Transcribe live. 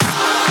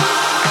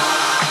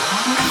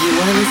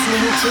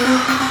listening to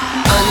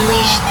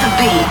Unleash the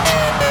Beat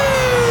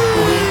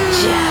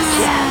with Jazz.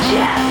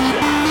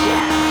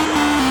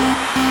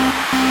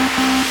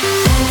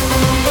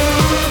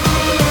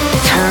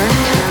 Turn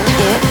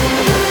it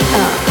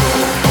up.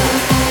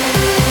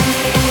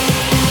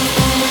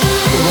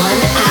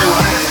 1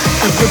 hour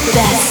of the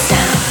best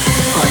sound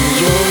on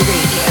your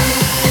radio.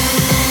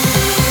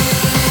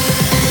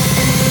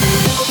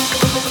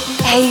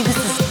 Hey, this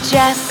is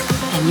Jess,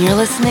 and you're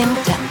listening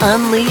to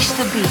Unleash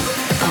the Beat,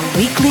 a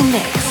weekly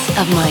mix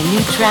of my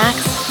new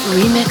tracks,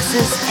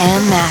 remixes,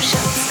 and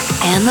mashups,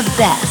 and the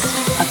best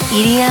of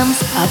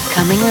EDM's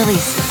upcoming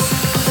releases.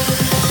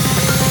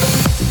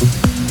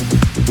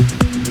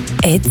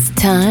 It's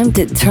time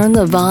to turn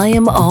the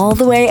volume all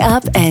the way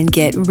up and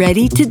get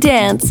ready to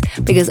dance,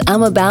 because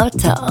I'm about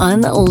to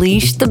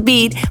unleash the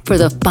beat for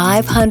the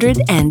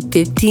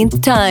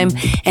 515th time.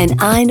 And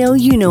I know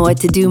you know what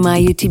to do, my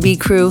UTB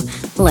crew.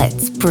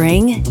 Let's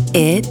bring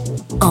it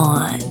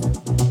on.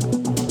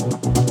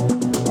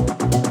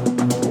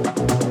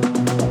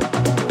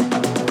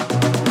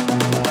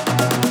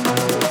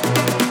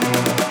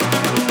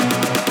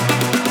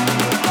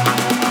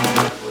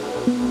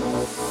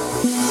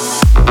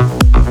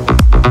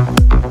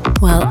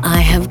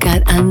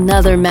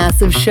 Another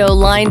massive show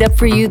lined up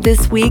for you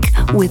this week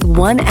with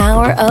 1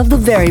 hour of the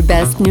very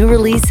best new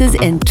releases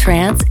in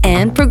trance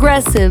and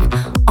progressive,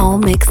 all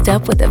mixed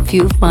up with a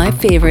few of my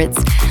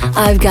favorites.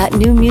 I've got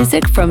new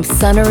music from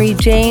Sunnery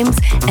James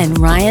and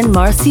Ryan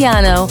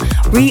Marciano,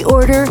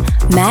 Reorder,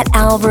 Matt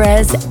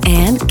Alvarez,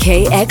 and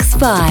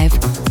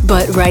KX5.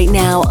 But right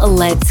now,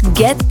 let's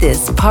get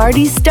this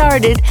party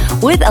started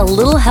with a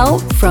little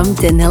help from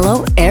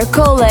Danilo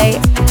Ercole.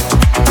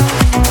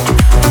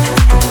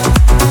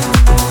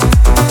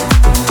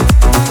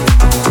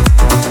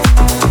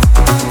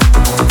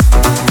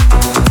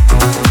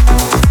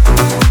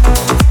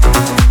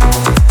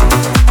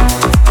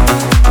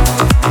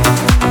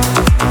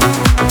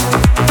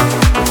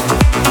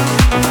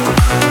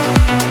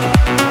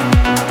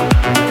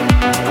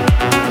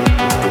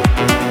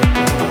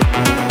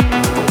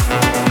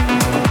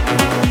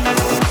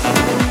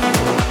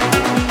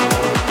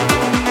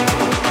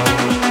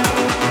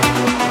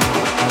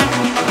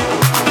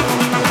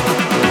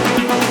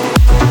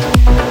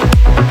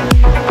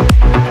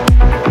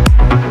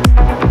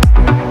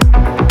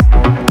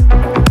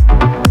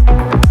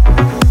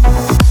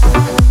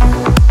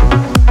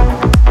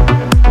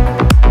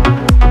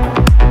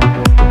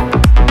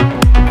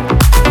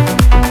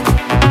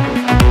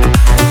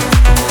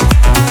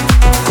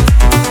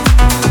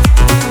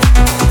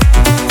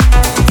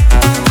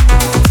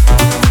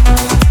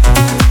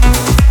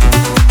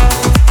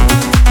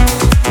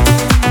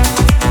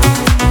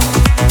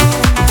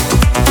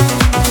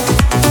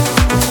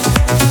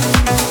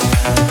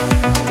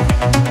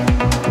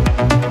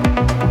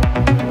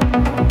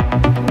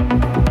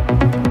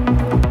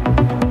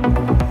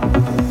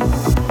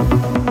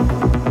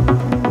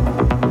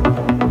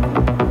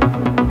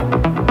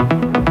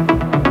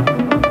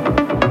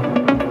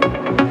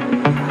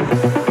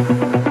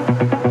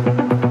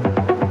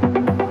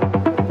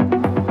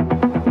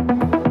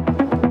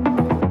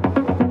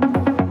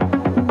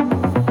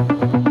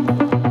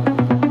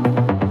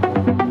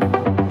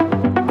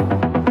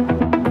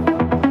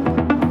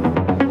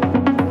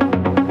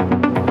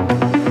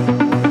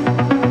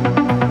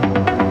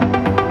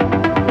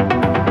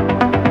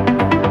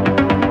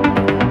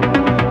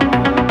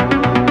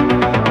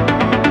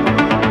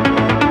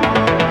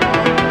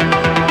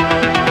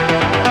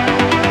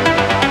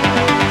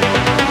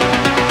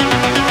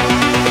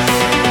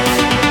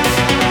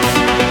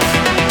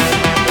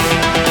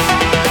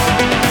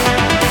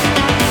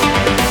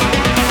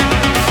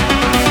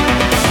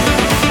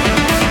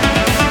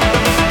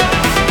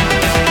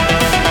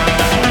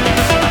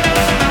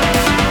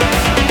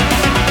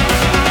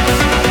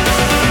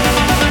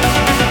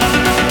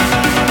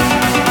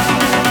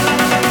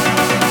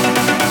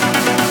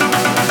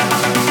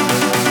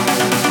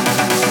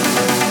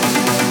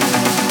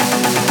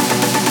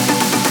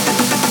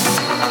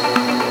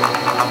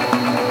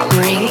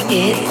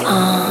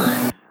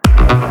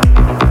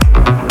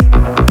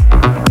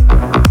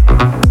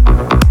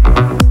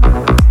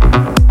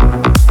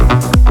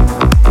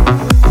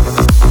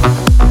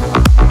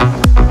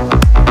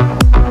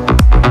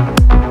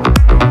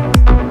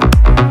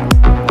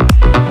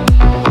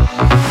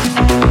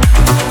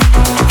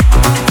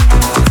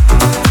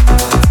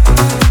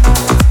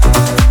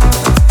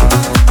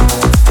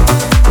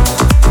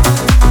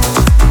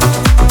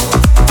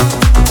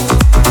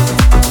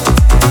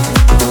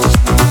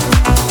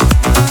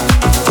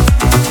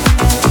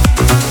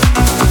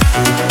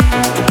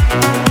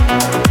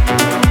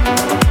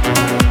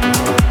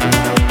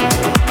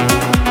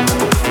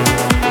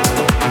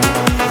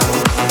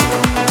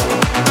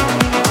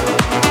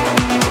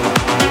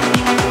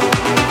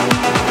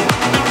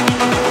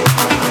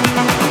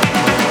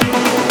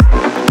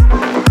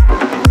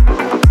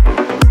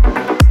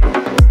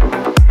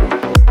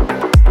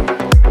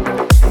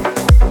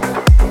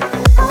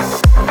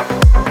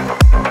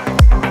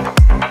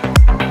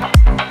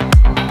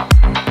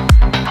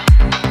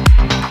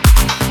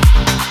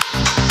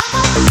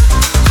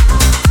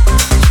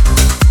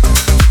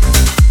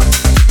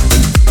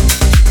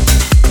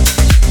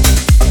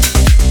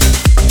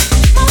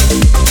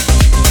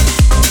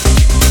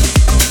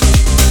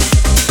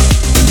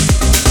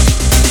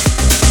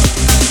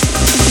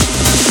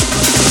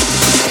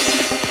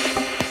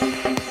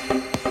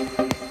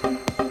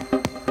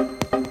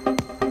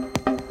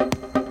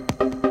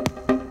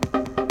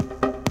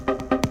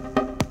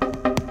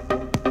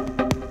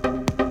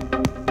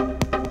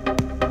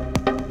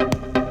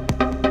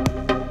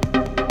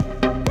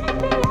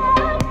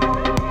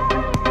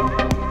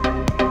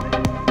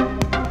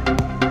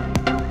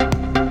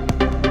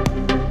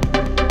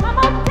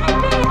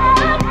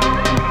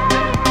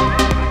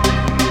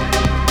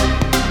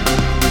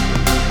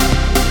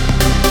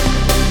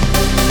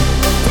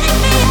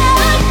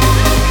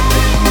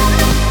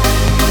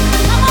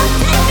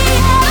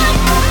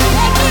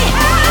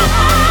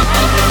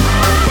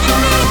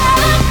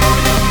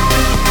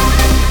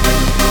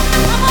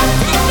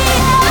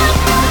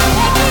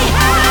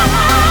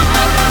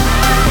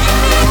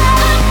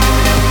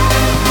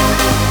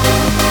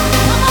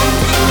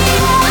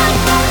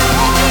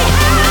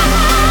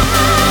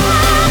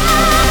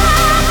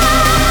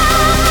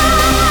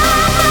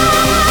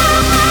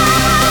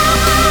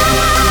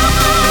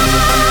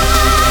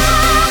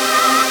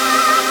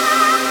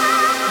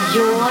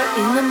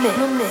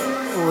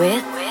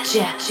 Take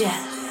me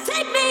up,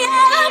 take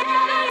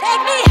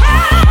me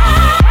high.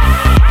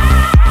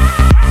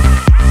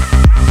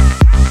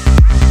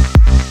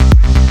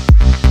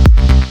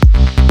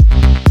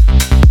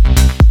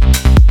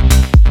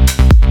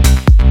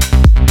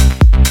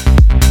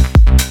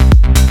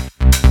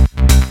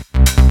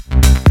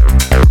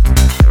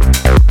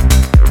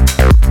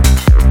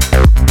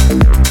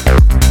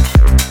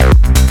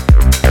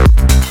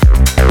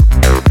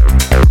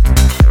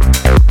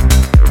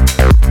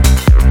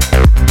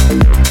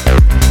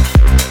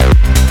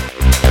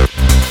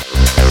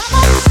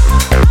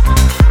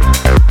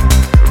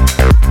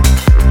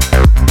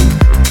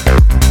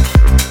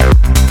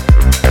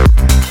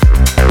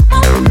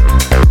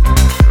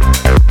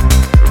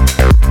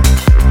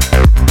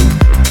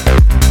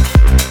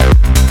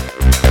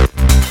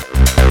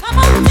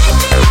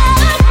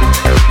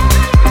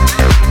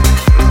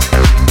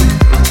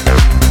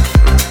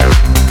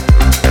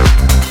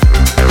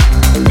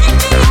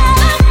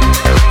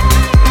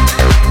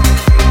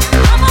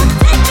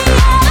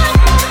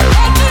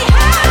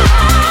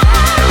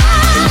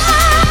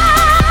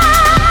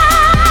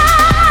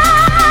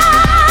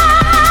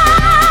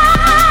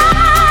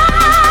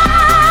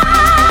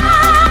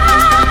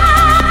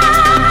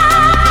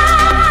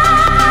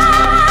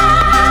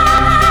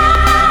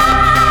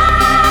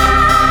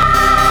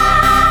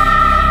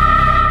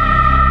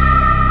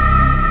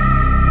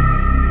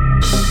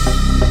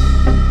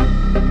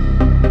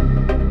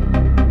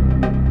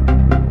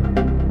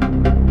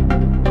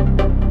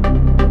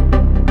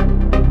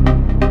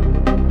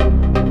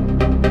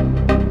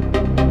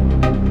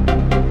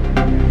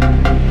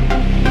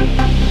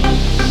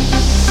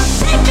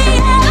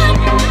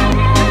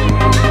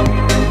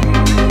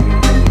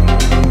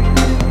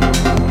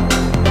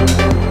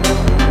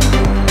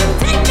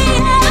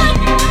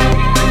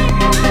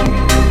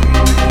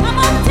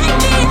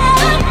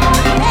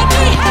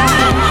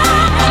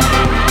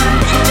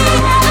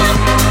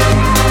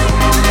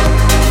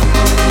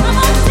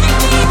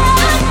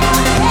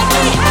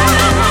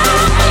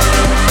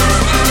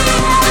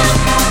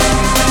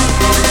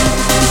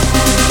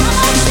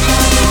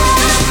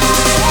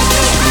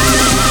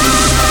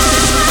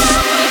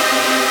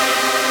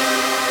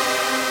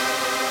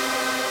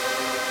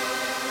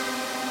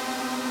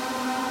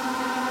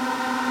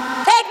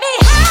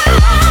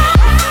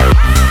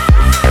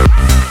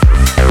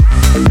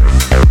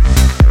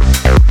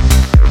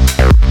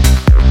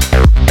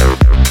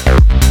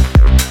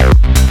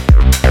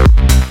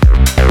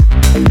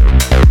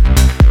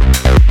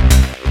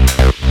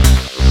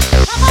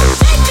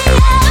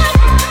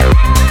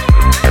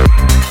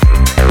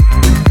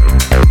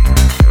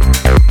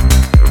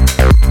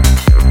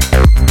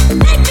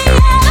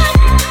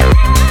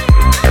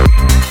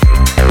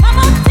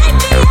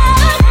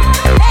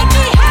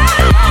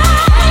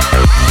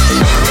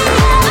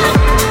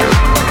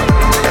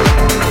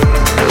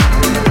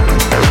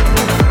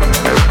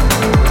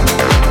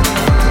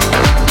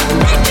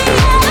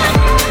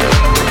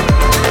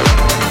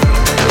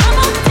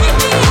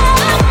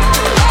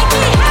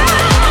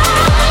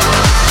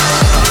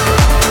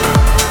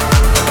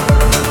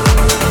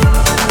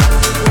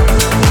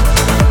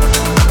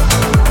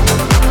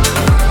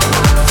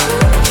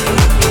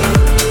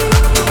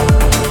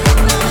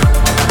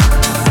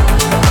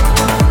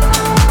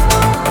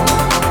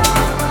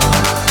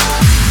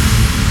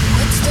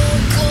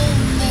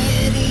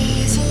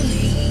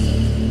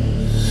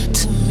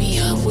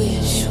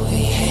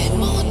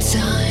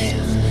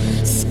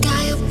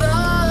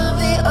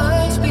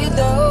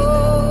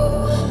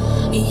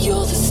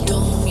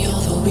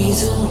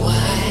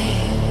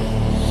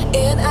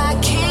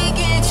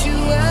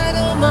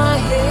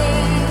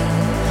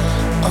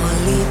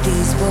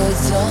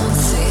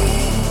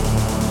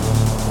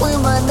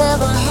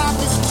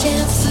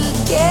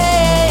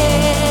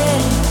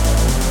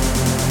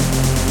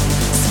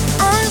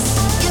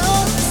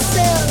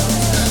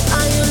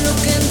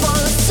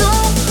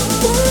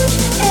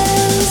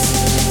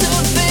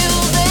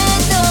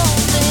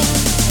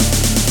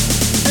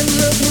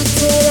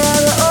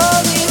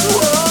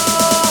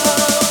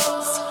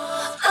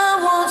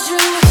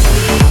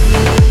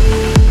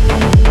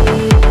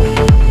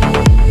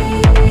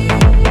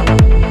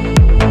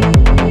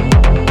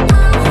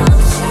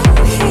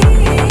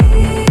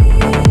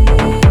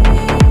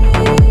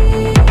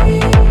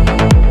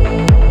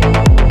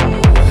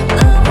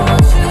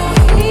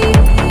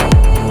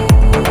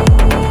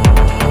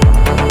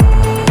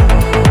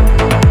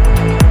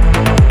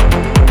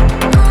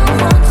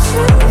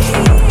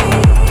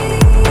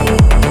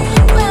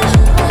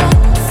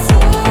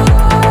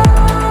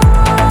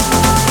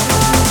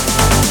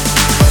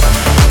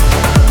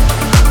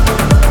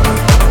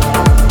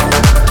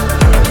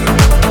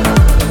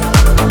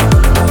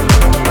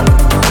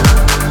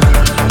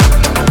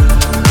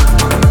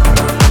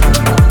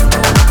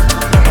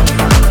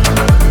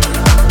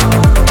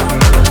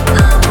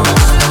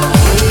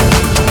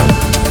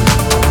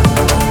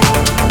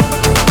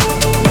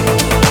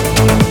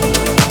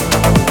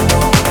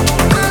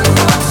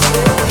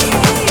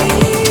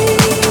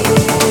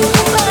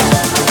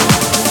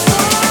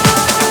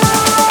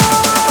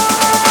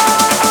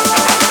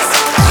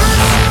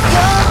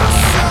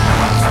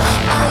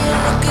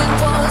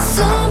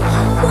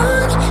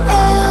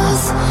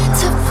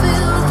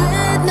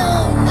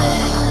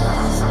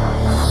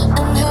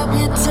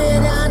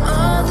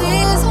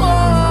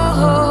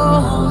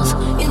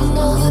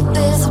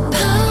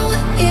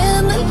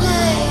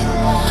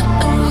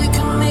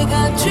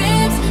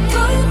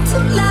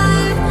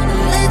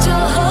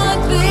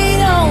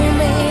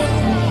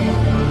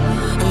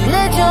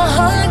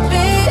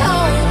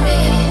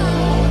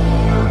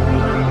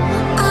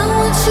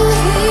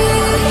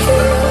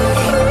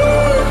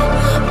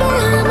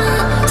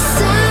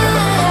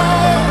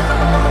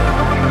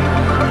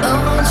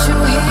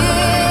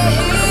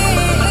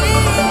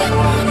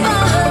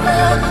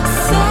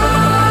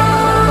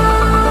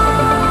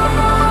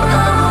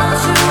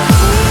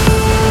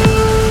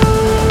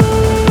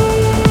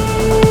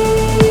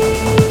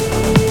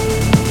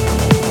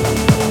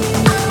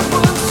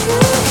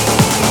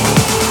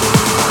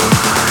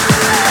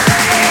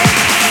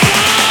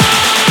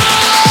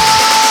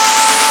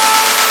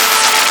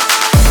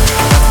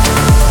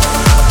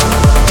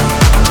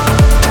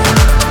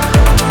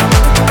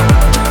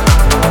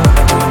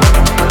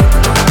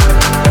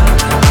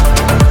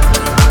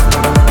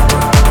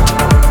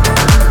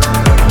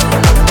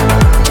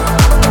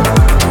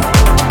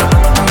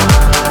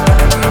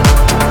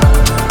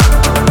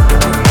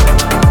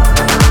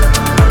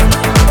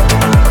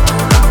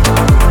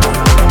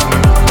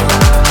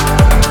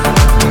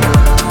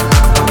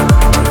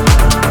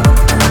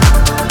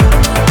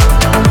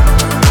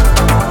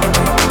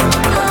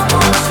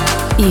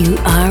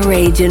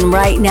 raging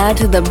right now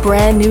to the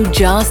brand new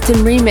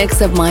Jostin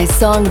remix of my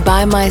song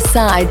By My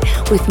Side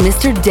with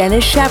Mr.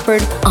 Dennis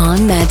Sheperd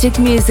on Magic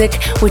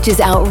Music, which is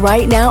out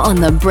right now on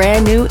the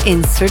brand new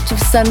In Search of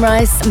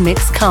Sunrise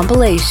mix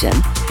compilation.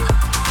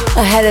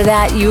 Ahead of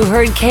that, you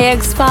heard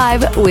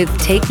KX5 with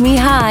Take Me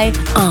High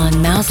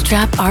on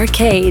Mousetrap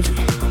Arcade.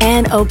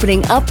 And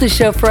opening up the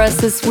show for us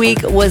this week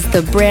was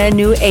the brand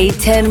new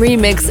A10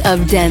 remix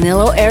of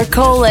Danilo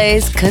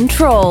Ercole's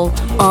Control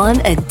on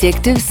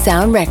Addictive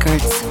Sound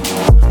Records.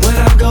 When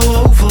I go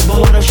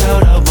overboard, I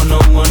shout out, but no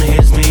one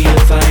hears me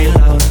if I ain't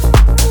loud.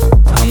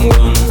 I'm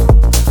gone.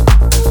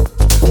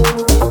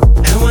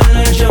 And when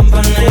I jump,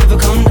 I never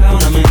come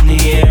down. I'm in the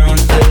air on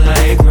the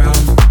high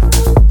ground.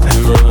 And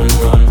run,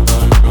 run,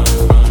 run, run,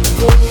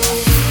 run.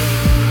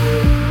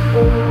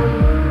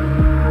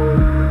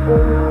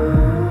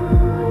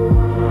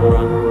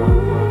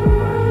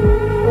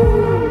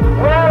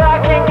 Where I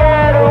can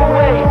get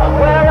away,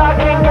 where I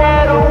can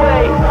get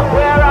away,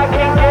 where I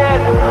can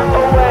get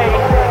away.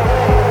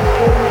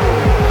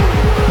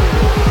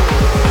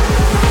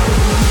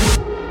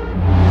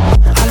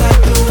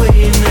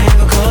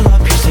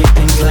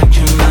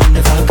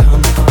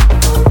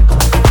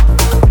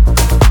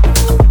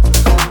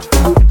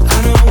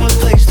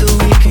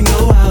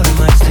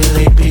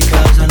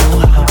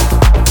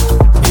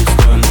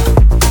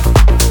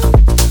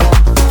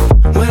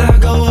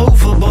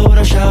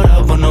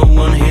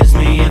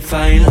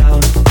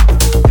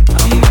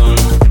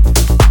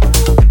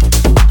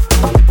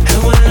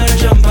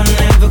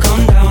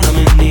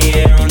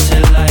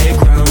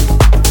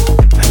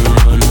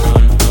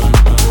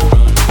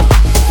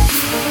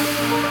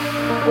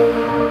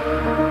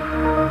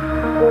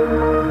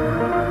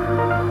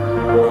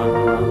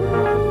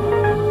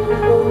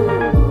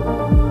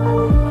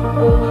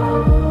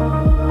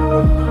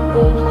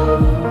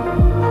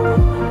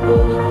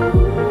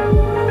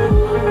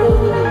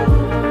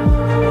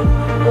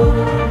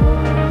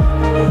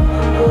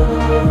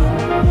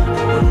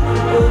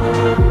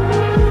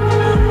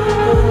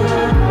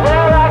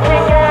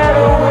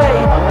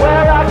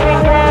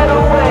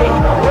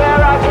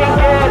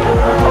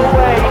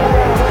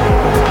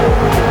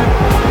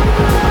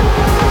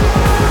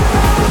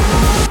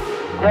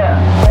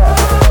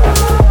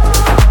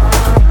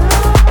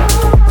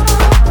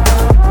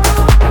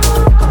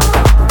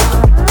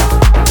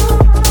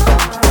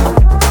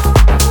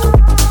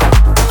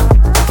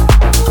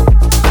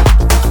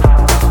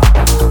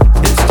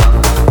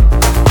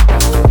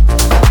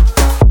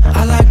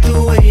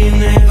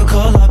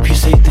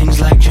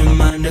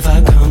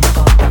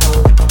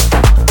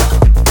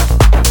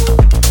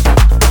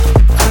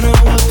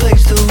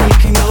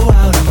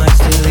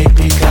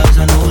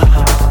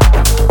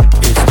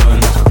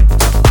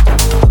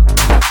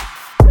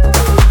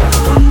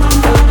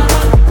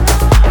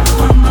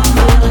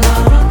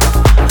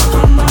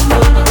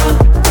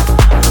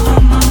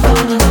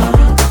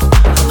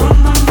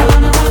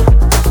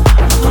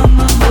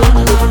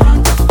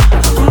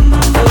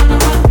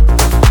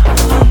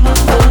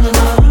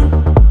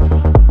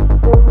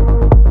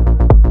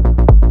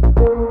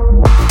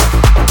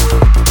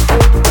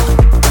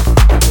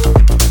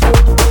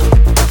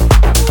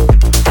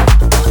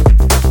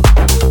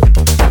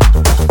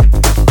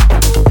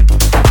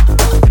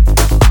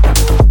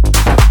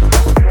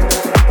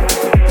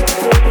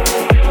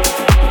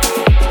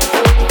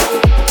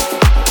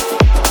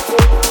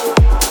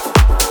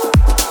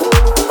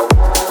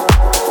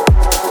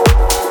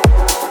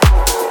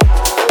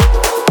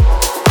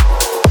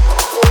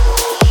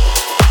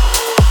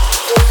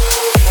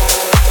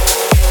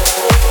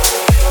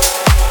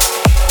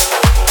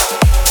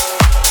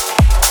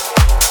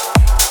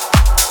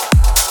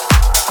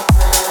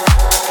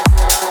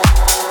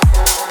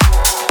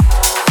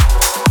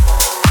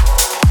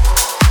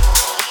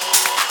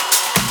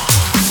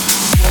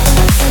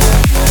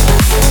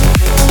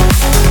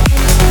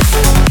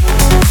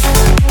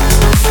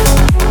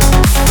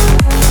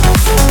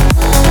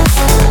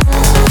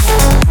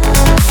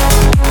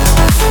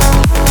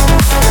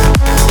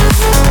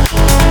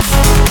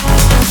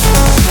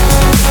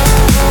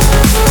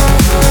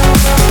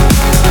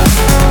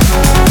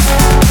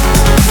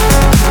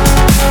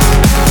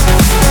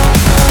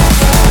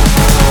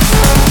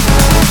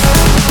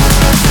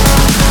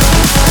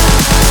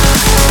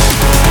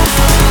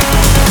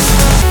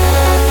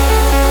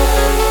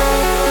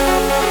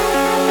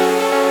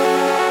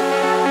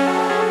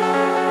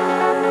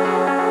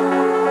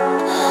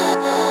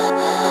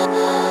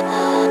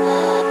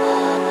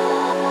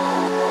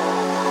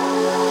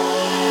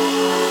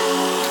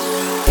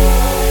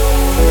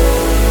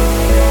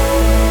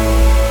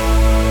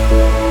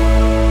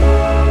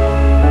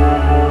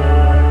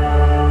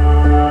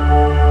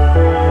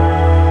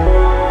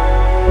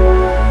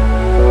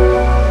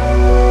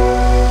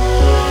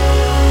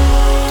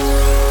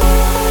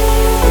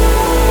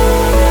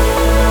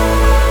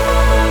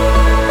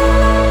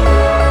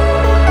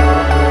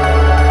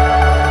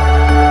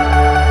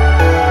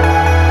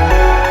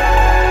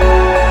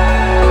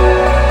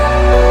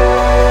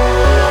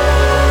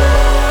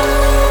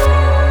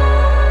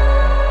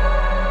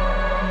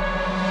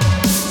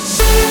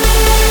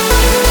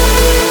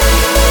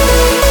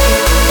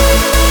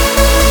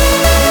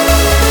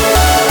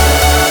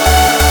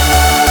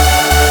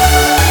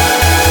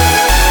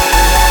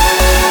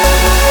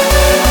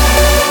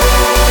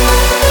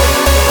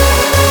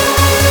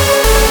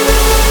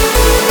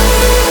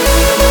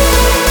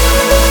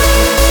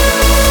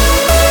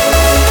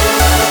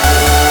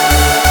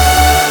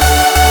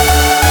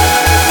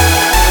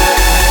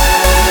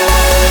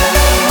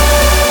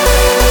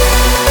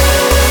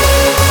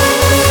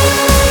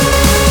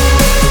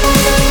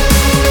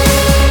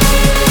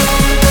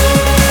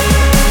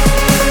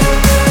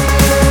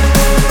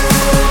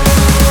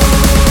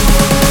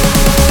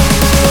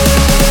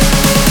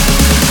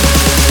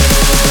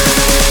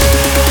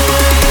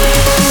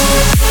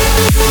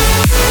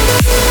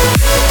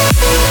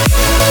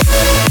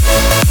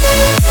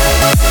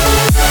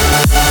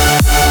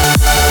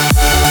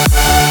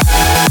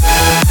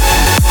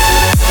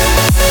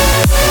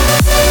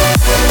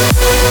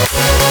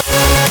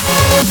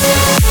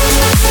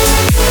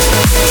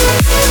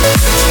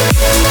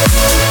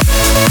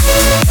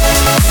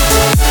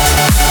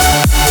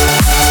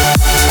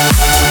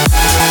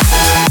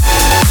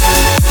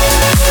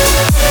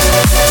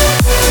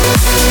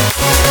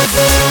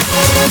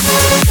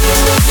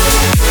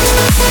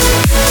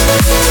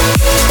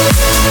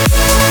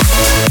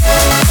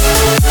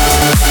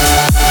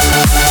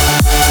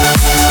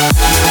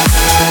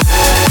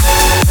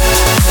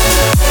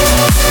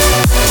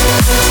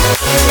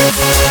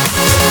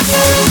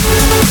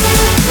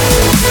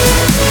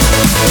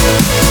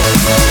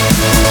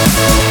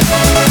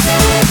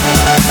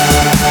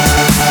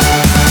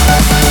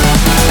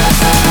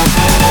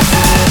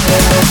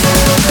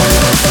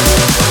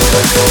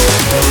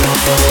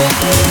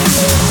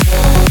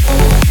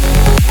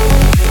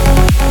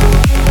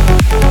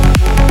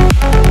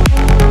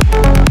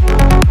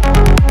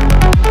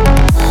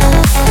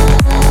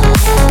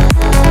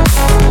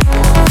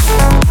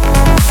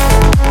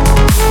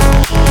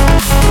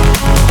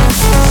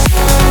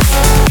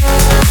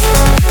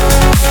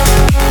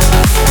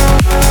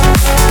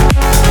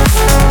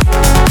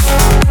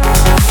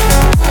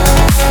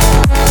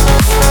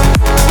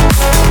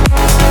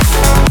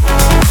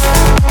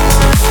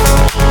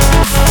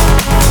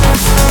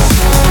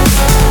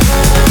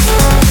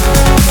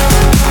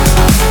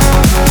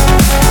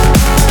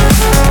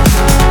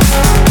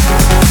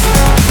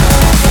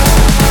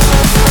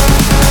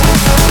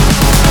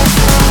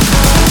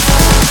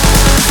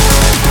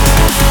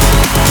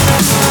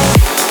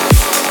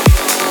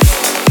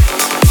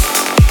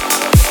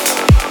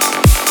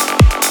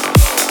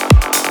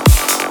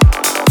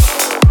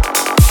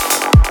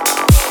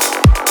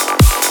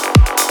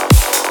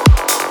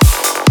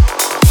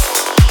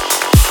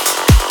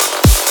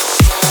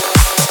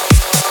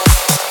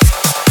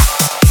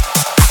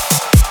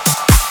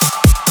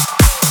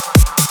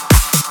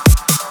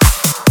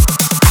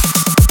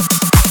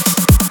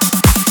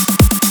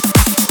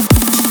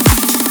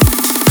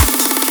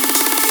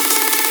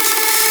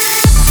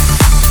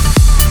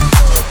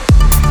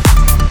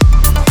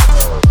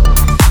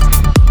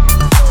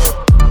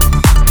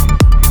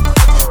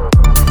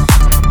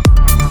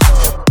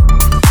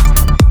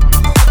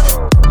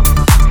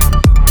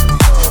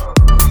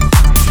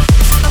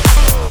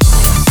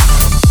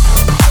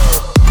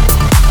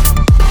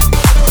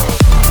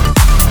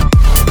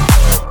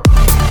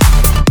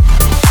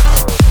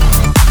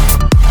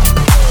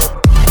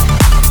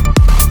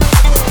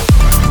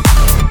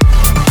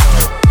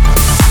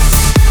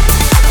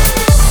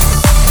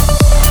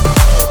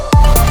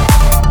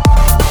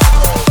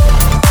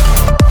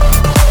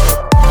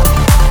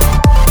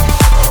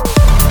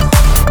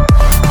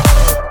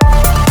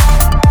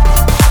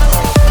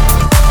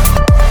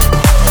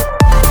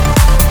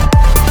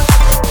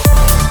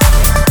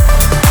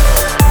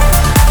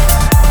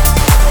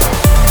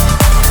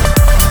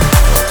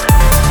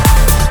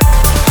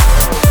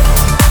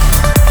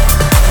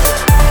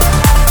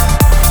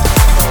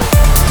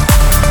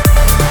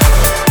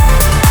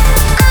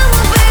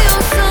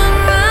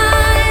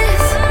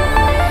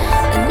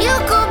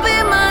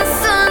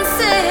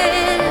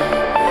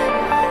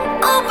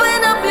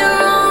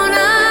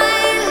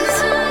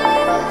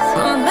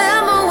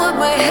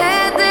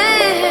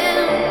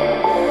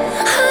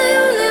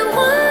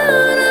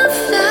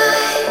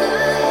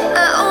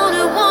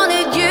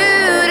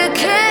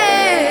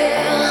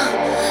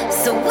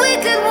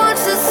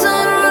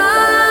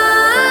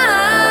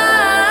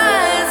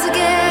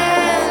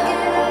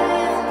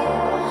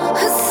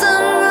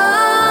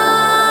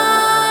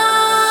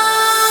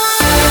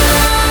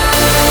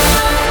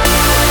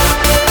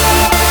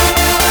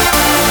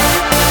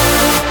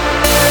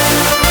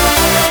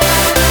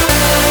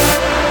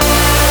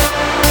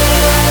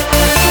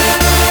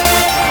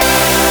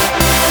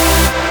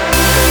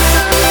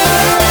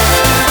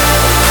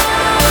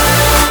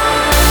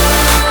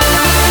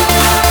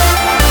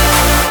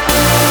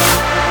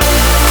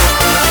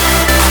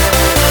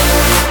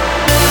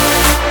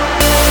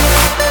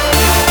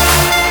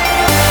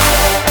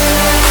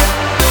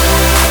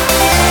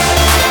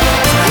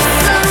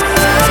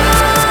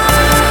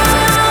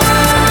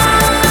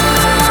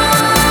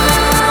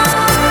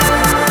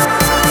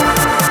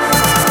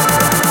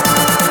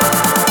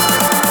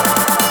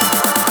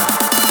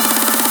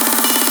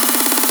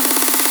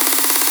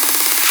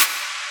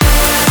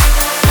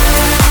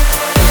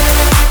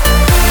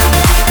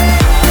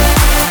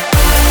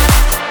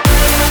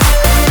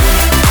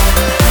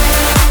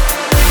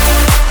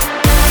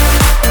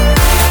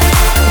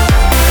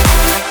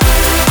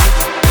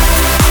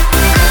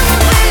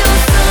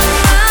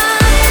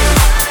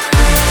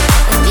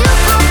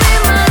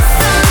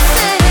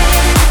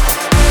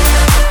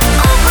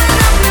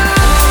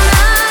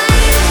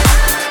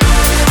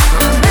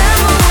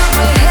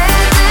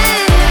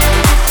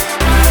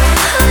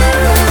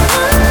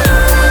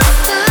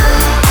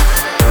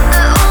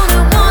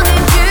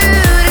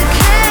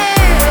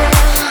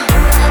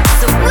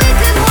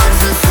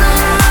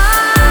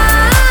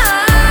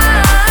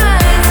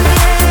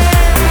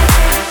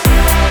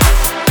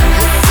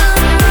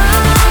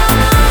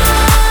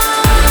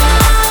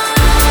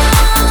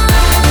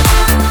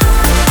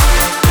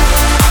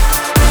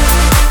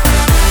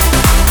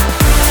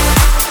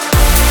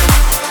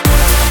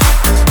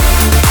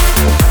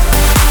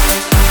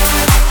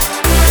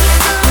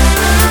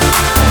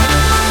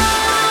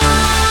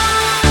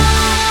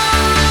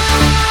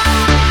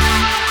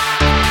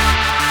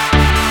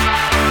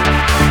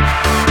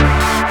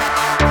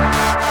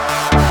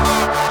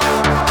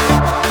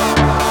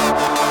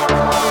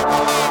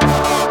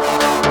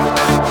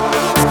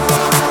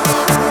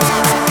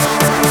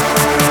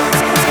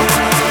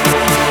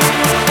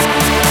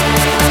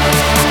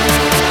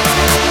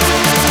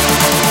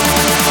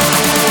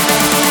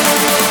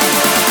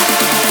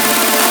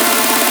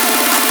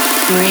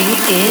 Bring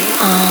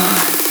it on.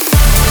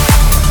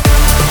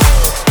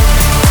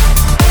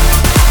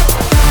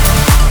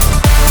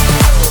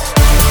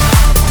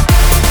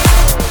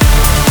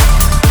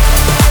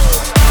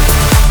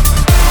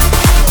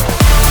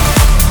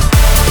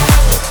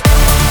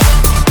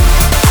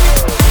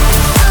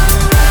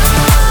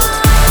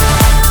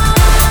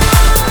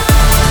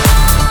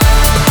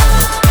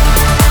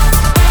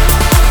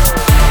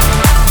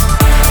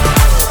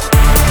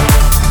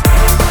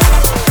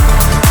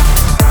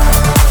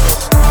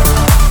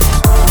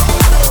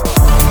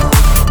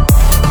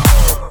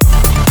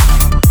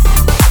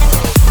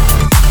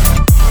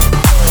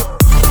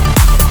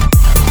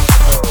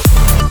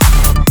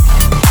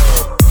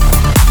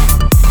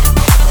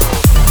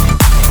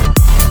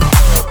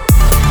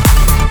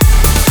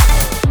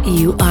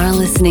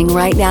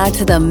 Right now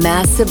to the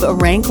massive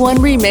Rank 1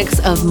 remix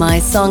of my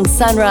song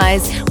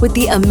Sunrise with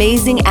the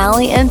amazing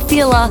Ali and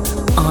Fila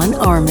on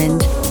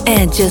Armand.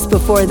 And just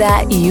before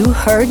that, you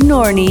heard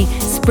Norni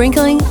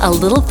sprinkling a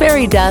little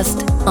fairy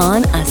dust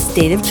on A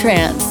State of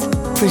Trance.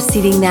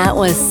 Preceding that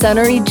was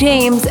Sunnery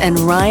James and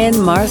Ryan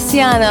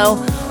Marciano,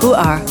 who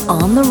are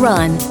on the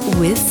run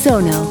with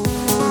Sono.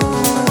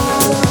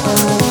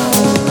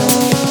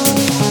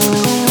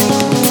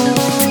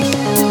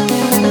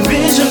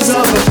 Visions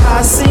of a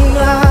passing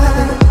light.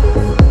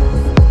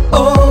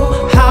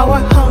 Oh, how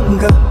I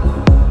hunger,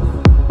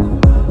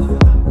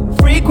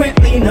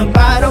 frequently in a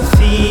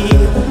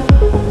battlefield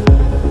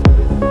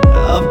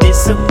of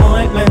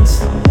disappointments,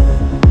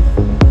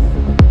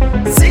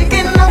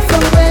 seeking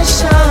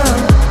affirmation,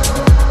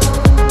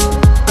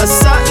 a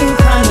certain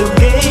kind of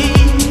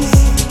gaze,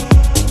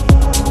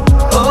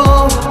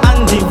 oh,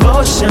 and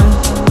devotion,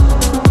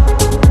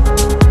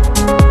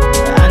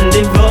 and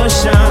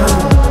devotion.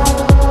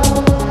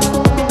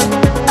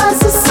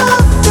 As a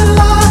soft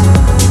light.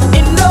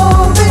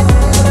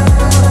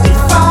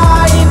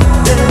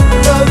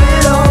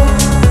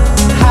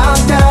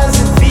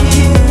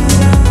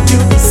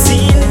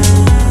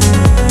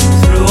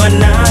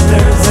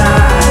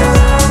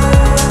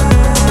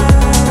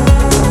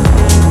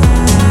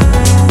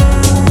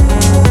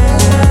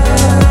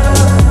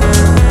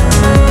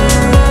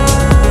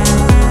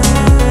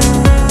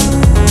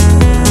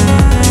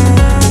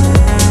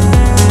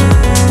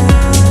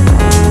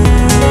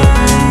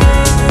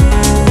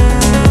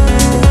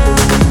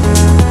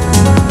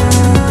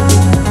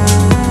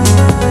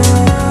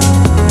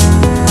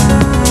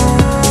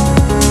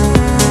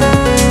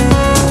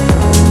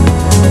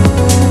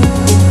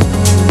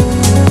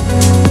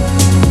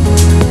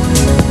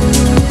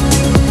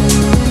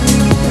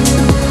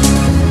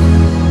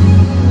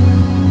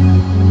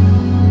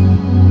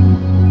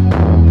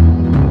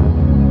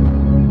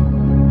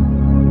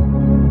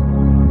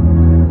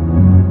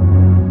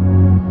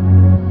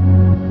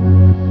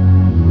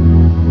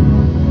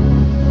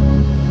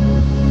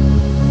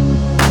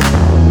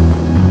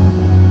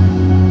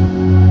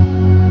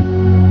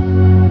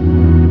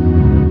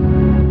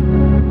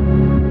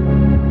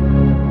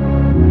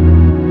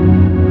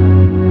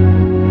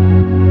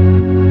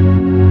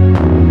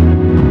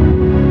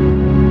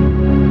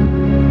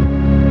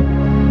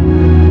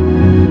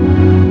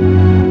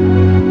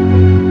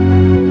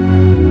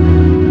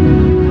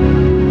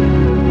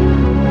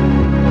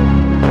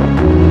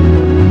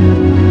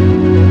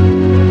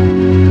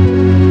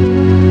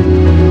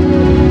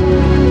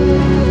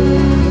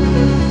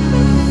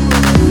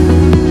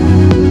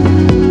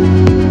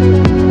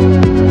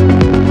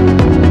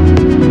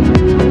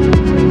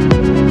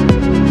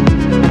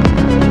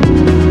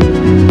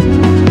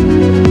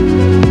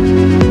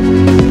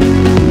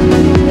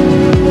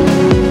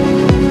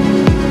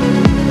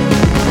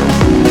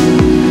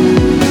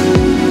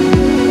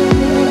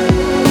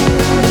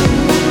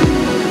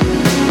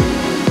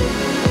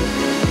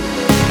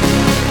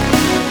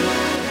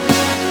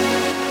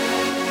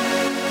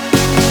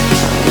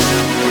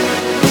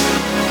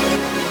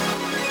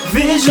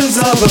 Visions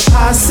of a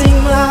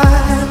passing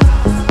light.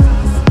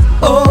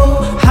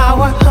 Oh,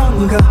 how I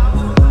hunger,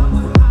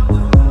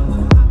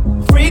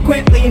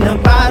 frequently in a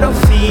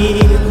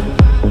battlefield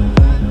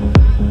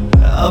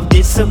of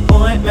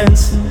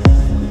disappointments,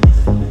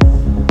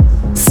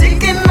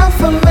 seeking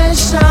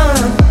affirmation,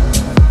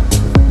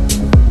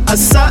 a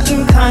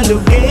certain kind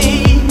of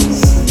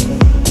gaze,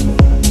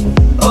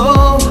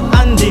 oh,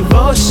 and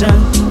devotion,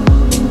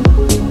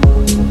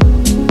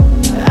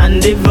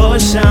 and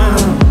devotion.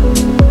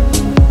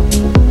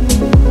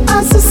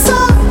 As a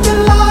soft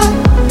light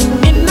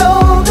in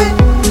orbit,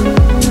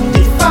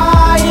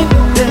 defying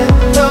the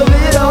death of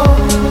it all.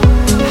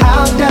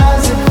 How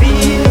does it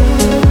feel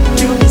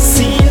to be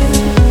seen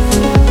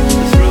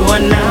through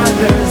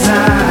another's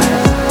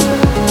eyes?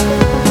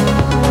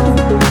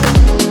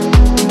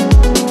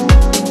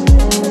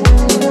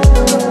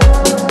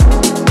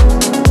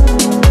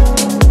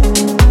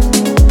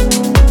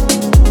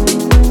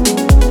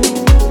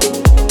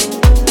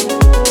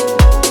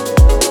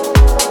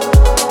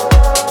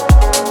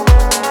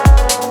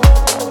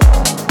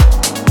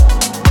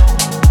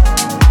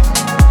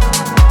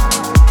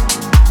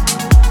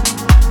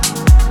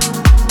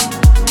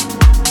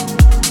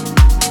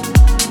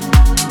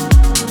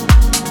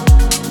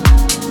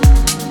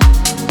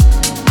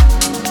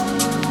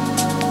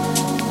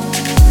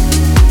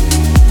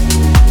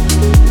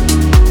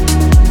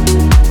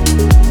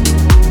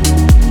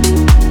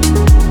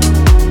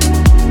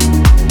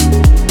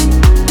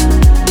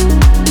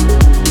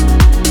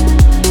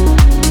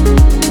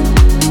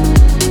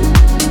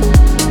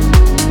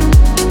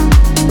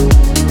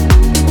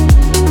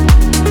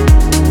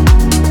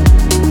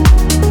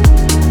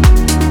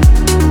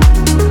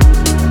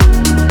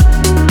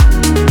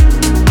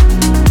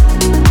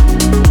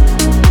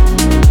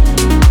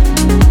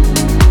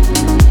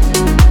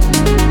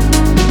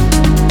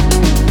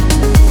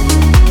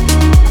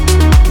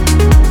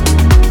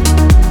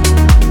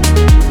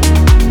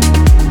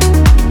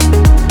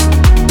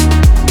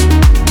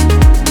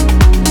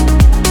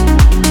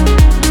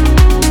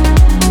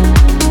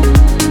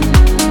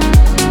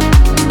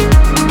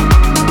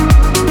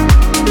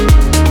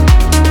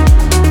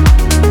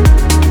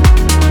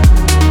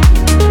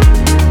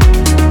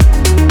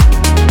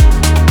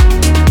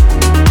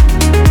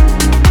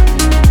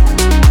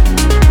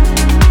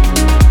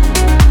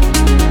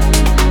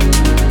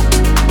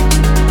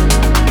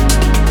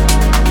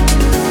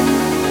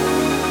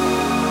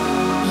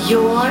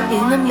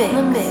 in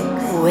the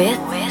mix with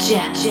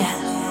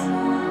Jess.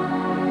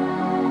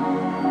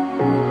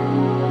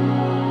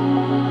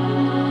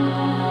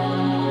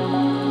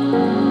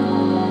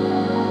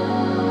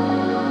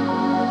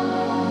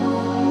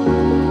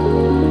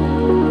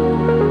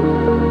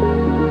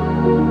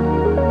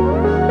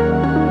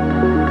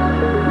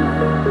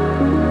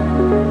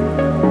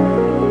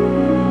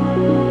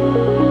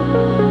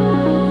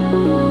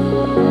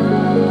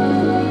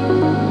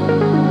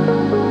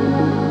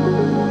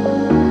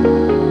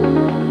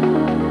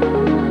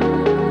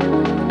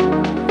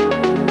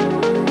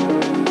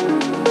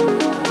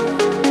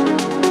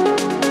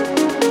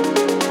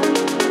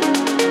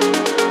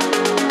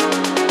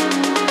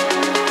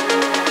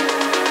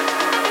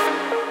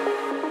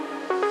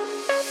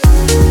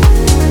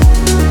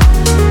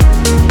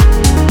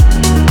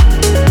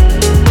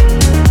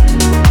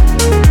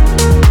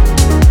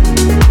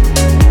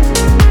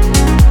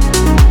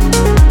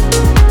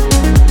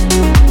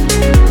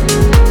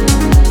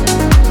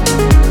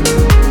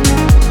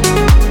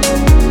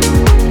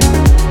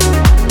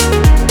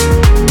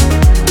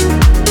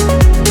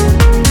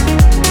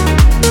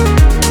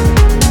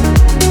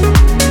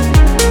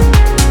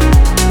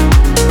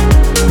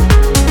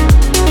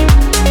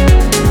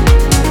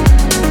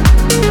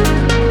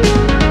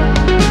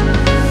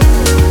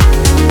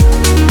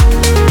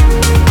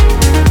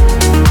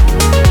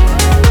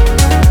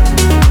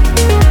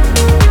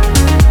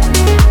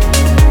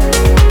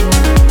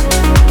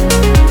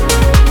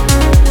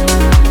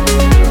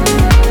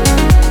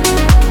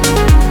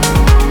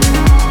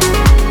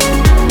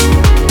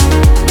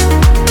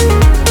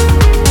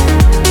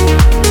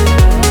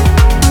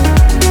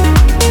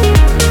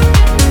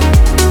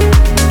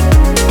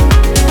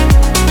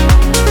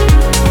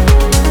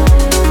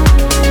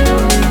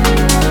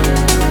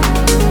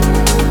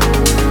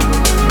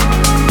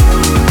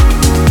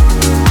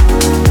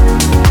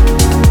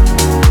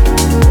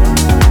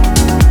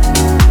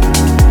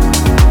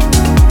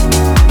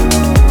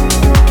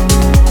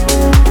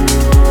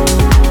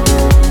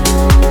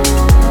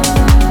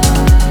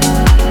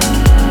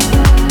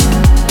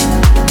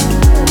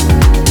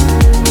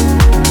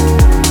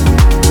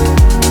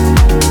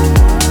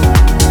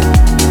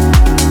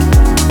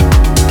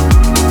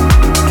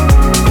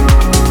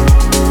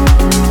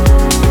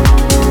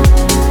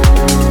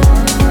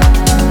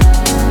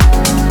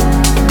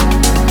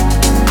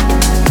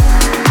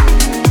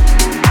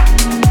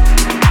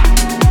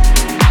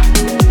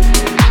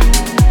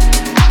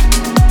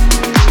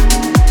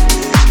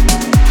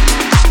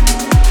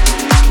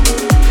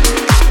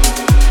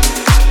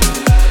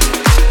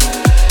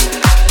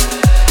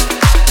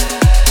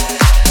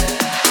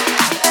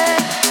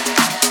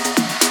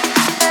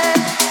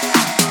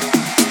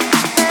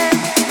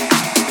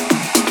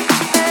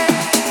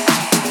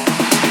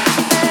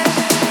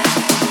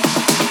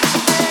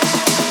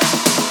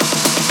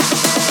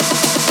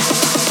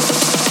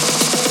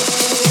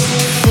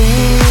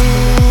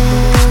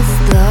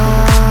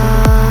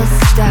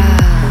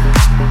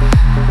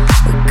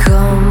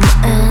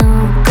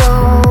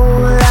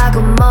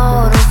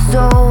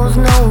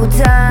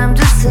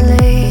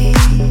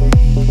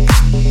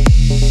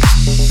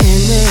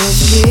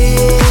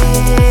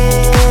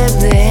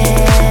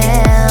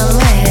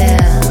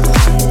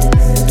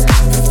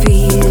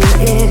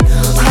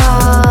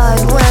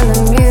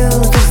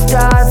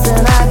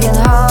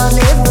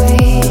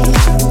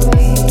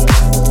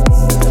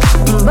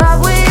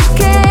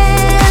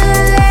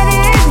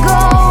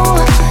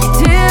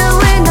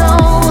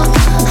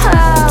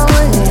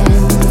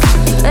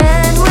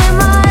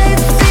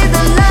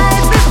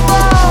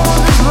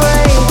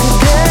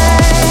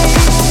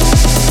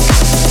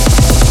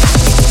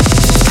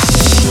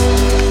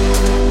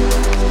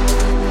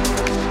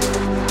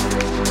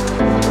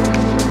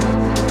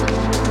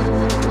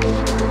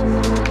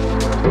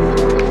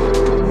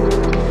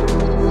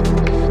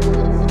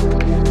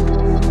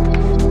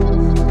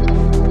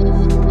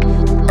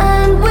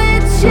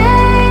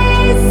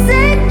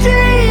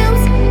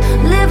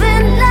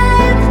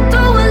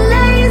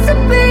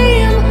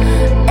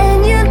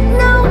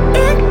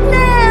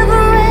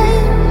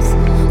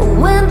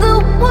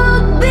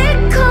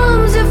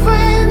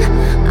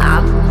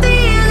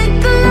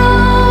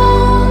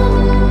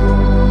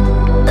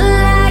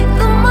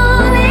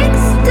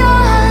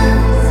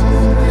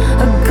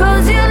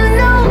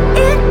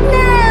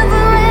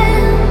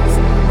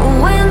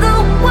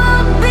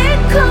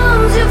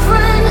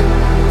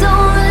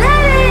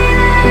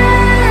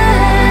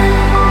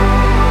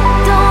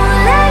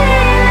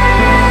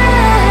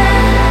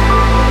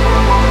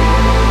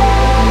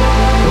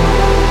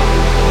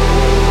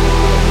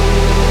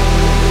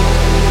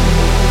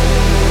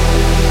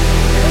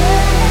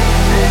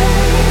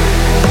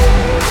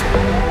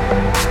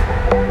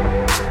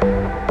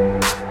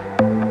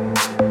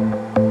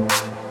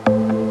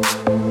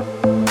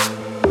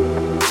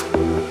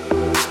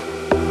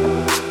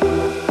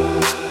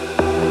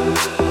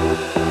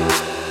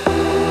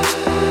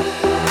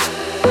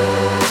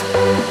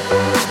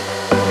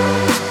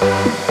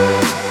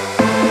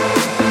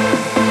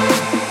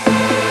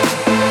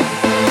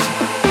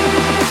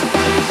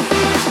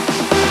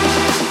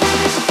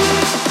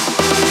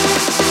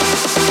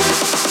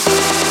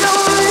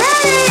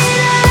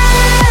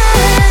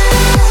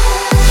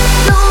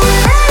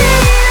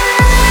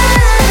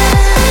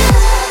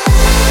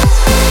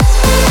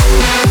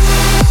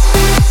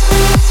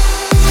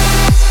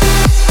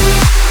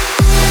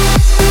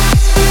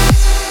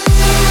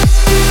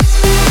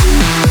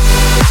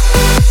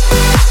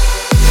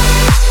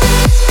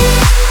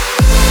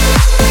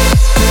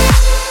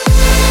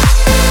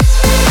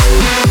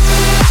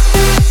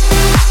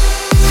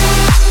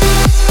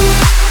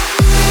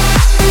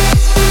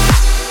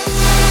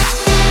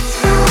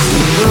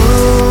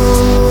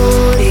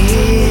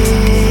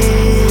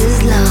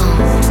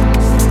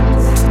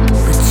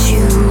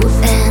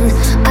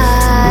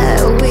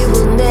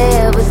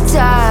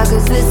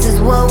 this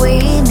is what we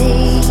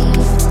need.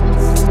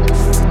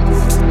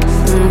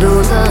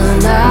 Though the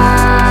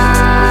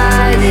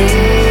night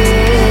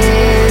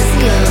is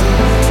young,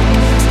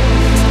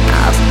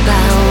 our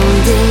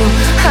pounding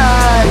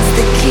hearts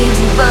that keep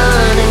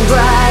burning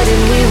bright,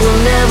 and we will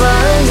never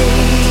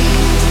leave.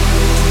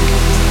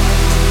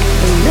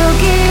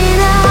 Looking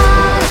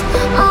out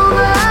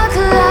over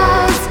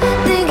clouds,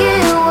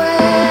 thinking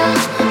where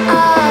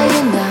are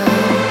you now?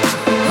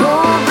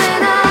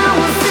 Hoping I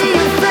will see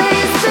your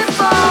face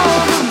before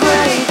the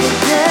break of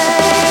day.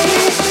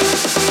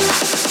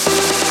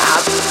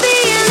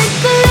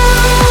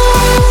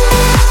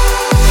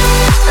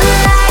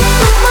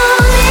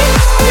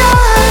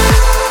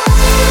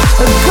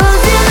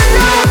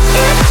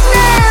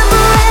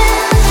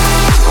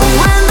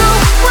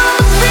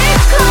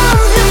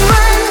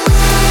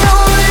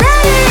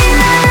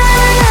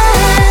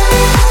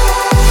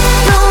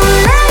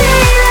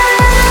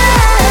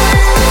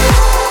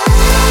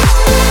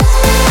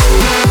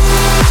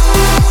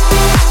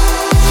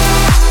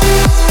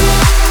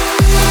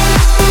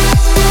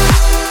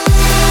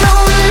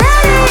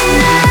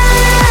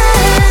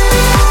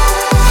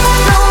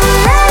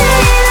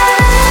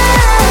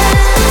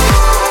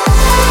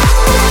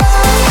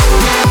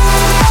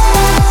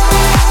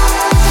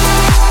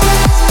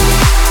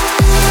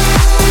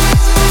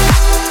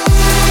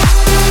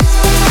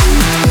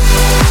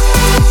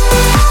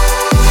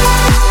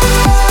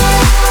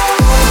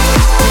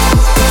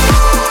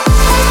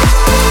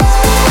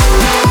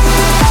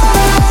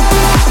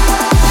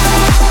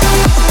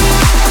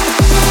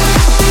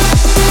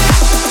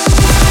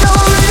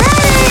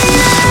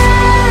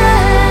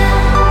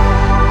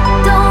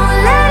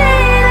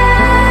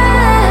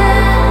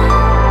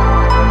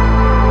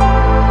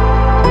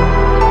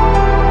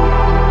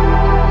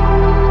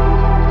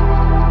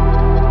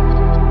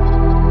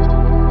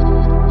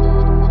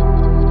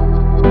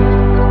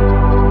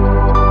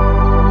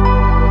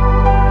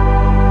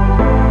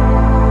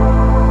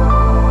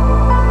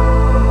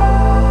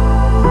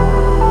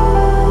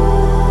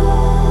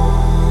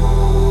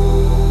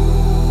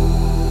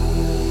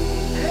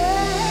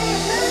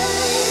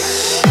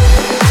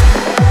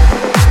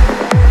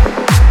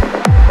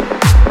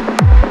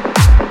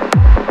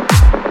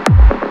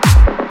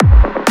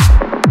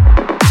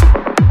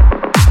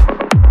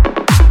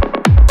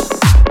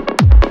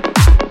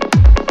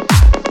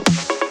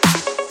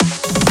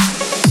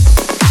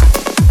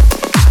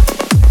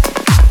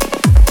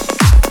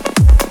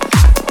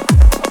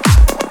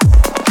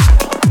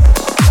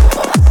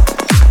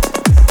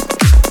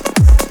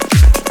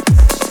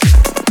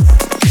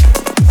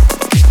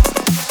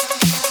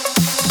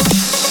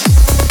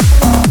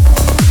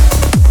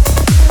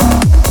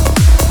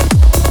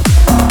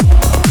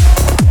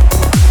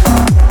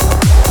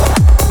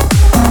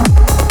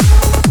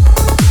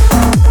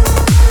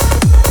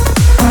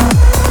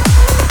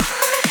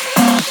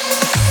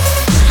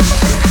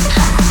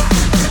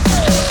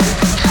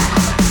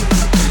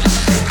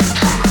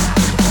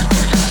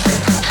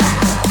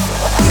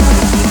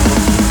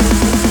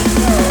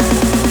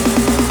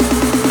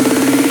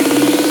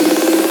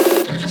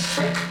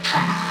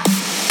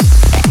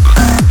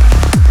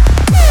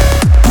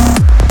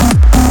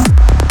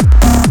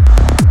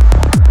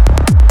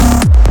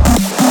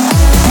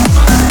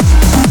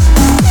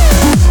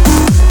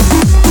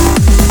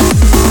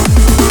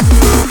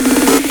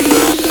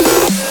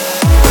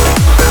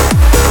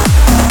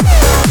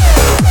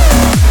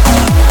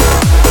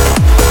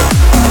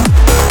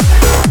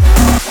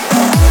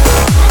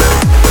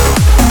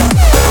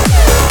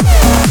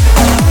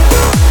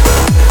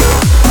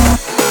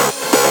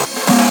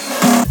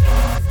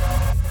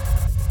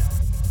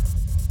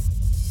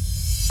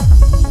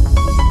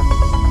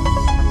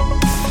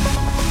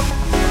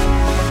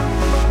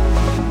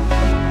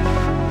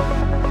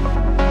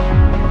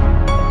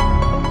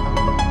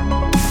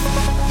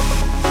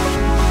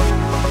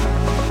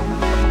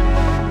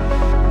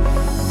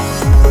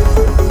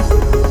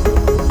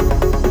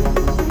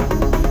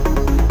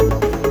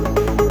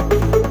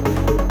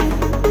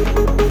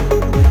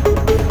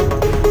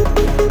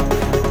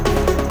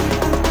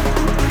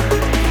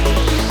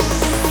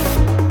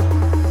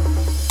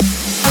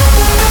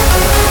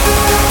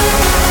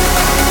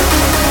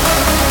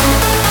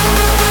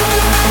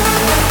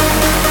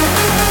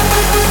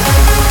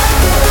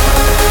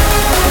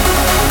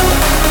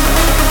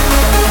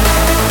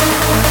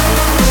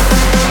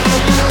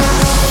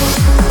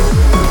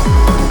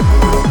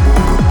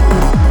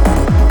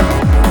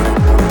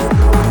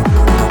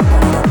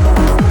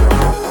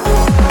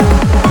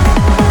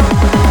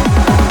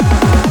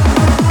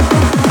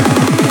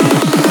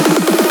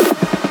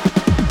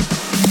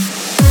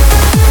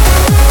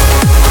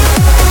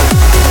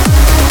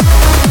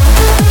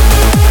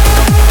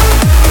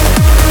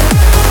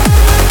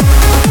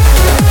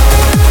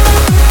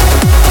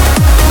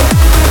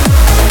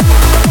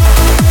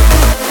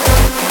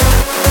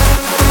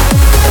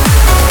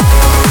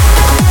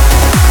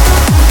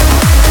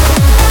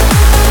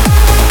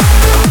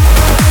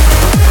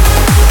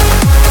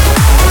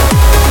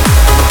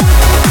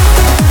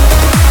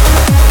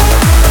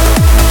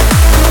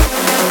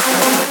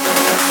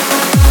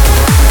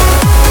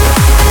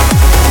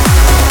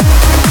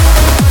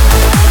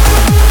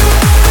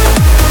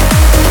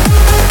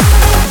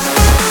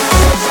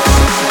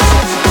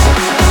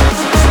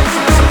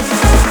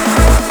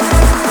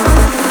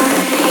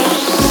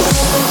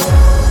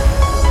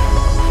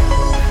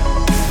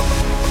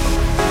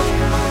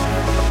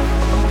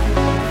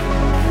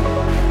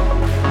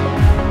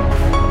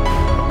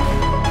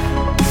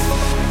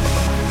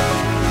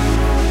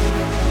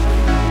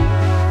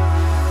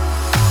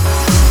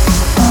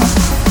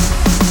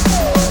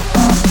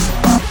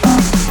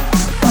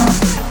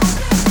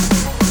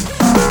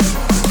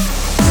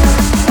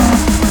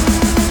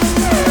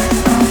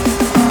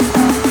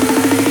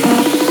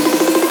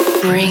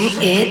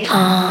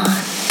 On.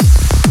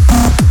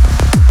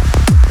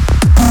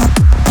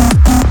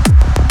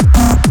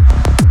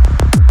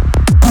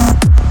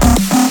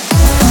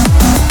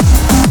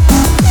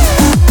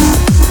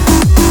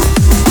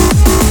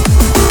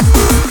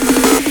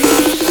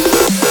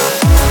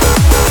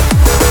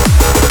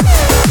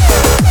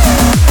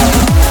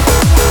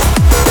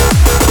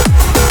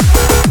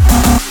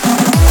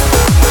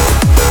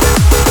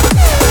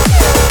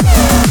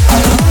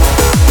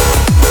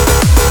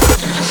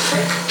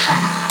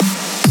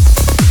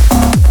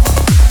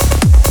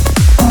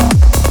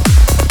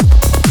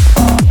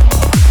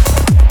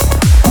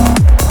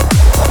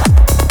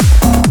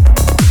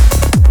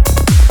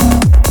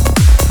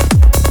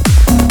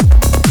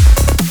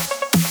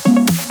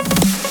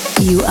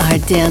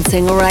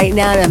 Dancing right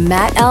now to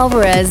Matt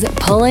Alvarez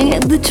pulling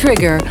the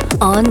trigger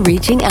on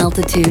Reaching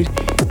Altitude.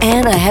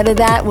 And ahead of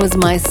that was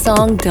my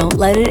song Don't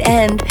Let It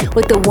End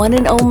with the one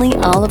and only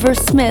Oliver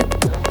Smith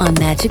on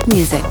Magic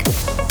Music.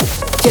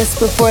 Just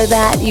before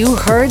that, you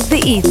heard The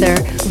Ether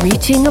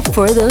reaching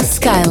for those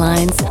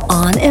skylines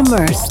on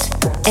Immersed.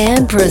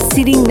 And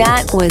preceding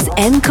that was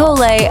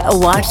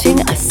Nkole watching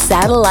a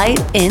satellite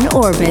in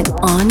orbit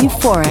on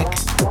Euphoric.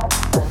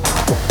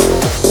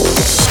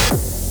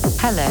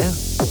 Hello.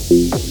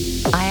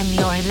 I am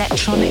your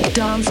electronic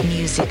dance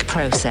music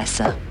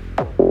processor.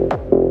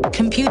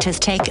 Computers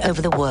take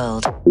over the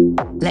world.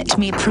 Let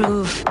me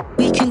prove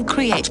we can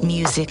create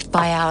music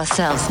by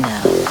ourselves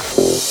now.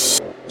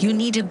 You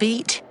need a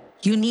beat,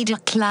 you need a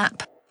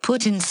clap,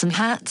 put in some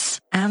hats,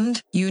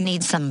 and you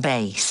need some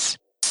bass.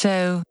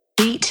 So,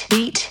 beat,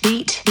 beat,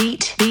 beat,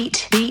 beat,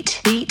 beat, beat,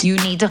 beat. You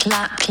need a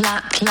clap,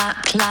 clap,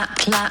 clap, clap,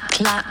 clap,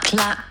 clap,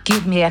 clap.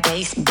 Give me a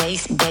bass,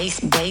 bass, bass,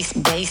 bass,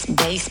 bass,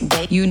 bass,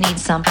 bass. You need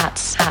some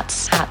hats,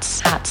 hats,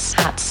 hats, hats,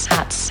 hats,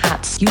 hats,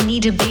 hats. You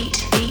need a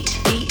beat, beat,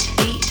 beat,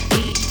 beat,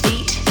 beat,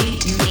 beat,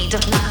 beat. You need a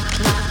clap,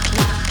 clap,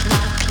 clap,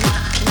 clap,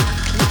 clap,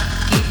 clap,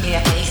 clap. Give me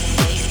a bass,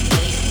 bass,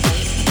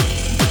 bass,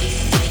 bass, bass,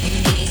 bass. You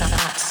need some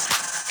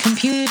hats.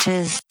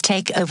 Computers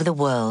take over the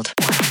world.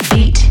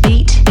 Beat,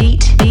 beat,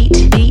 beat,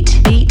 beat,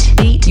 beat, beat,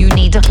 beat. You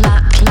need a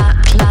clap,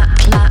 clap, clap,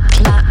 clap,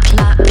 clap,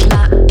 clap,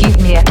 clap. Give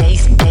me a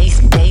bass,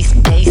 bass, bass,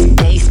 bass,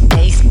 bass,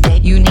 bass, bass.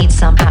 You need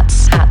some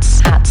hats, hats,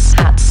 hats,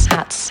 hats,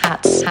 hats,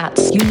 hats,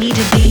 hats. You need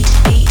a beat,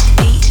 beat,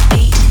 beat,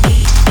 beat,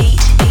 beat, beat,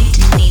 beat.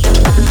 You need a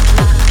clap,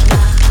 clap,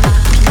 clap,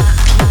 clap, clap,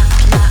 clap,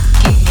 clap.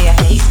 Give me a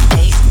bass,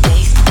 bass,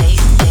 bass,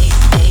 bass, bass,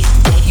 bass,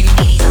 bass. You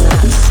need some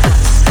hats, hats,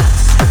 hats,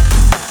 hats.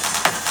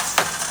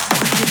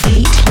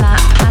 Beat,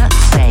 clap, hat,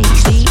 say,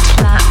 beat,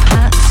 clap,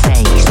 hat,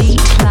 say,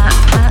 beat, clap,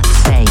 hat,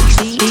 say,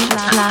 beat,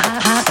 clap,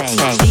 hat,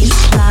 say, beat,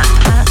 clap,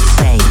 hat,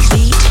 say,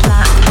 beat,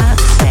 clap, hat,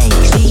 say,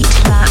 beat,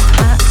 clap,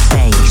 hat,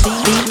 say,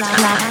 beat,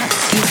 clap, hat.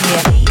 Give me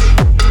a beat.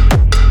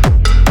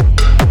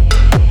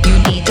 You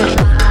need a.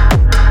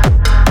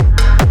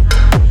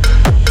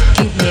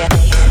 Give me a.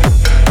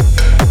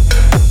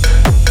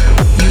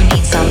 You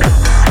need some.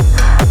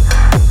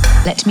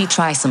 Let me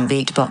try some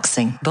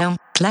beatboxing. Boom,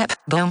 clap,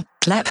 boom,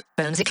 clap,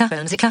 boomzika,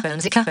 boomzika,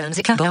 boomzika,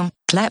 boomzika, boom,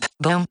 clap,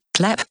 boom,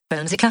 clap,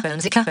 boomzika,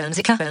 boomzika,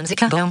 boomzika,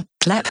 boomzika, boom,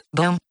 clap,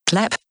 boom,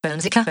 clap,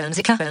 boomzika,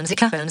 boomzika,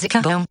 boomzika,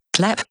 boomzika, boom,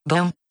 clap,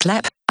 boom,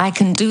 clap. I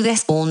can do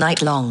this all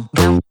night long.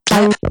 Boom,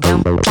 clap,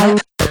 boom, clap,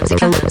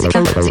 boomzika,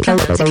 boomzika, boomzika,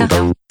 boomzika,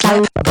 boom,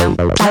 clap, boom,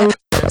 clap,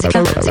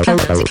 boomzika, boomzika,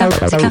 boomzika,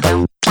 boomzika,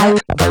 boom, clap,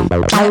 boom,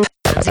 clap,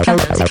 boomzika,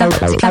 boomzika,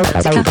 boomzika,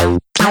 boomzika, boom,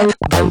 clap,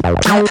 boom,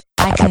 clap.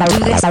 I can do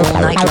this all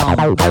night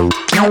long.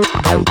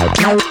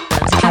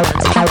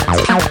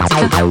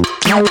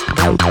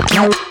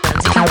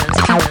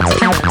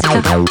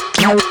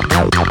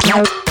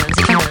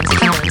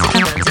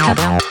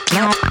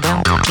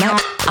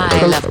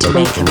 I love to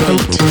make a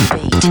beat.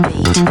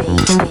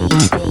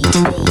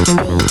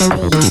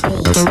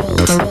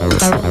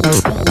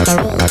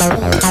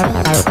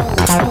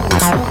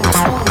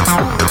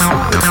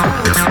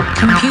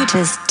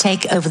 Computers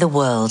take over the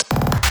world.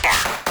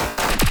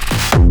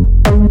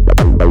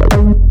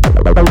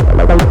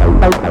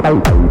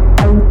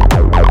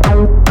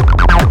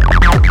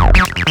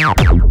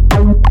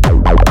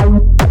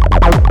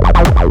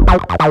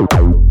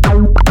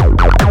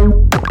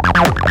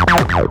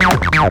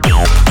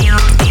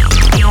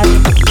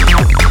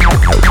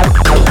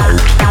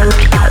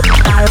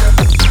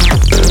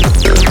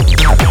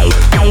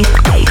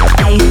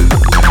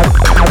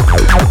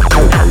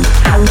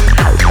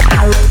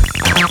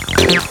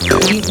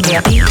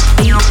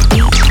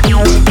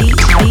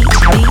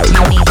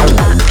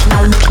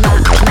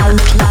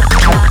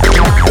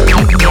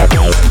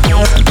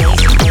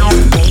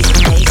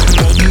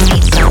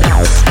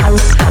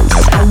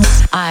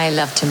 I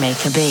love to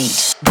make a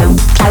beat.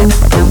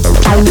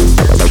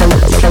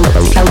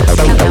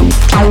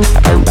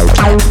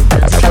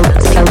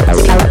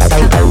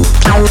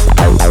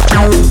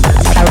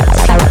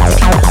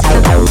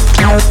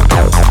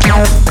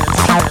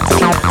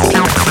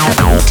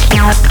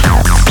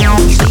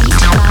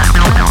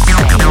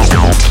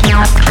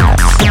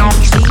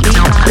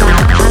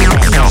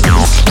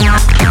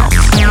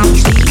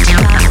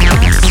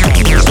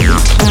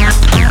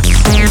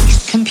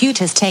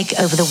 Computers take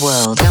over the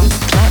world. Clap,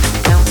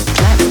 clap,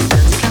 clap.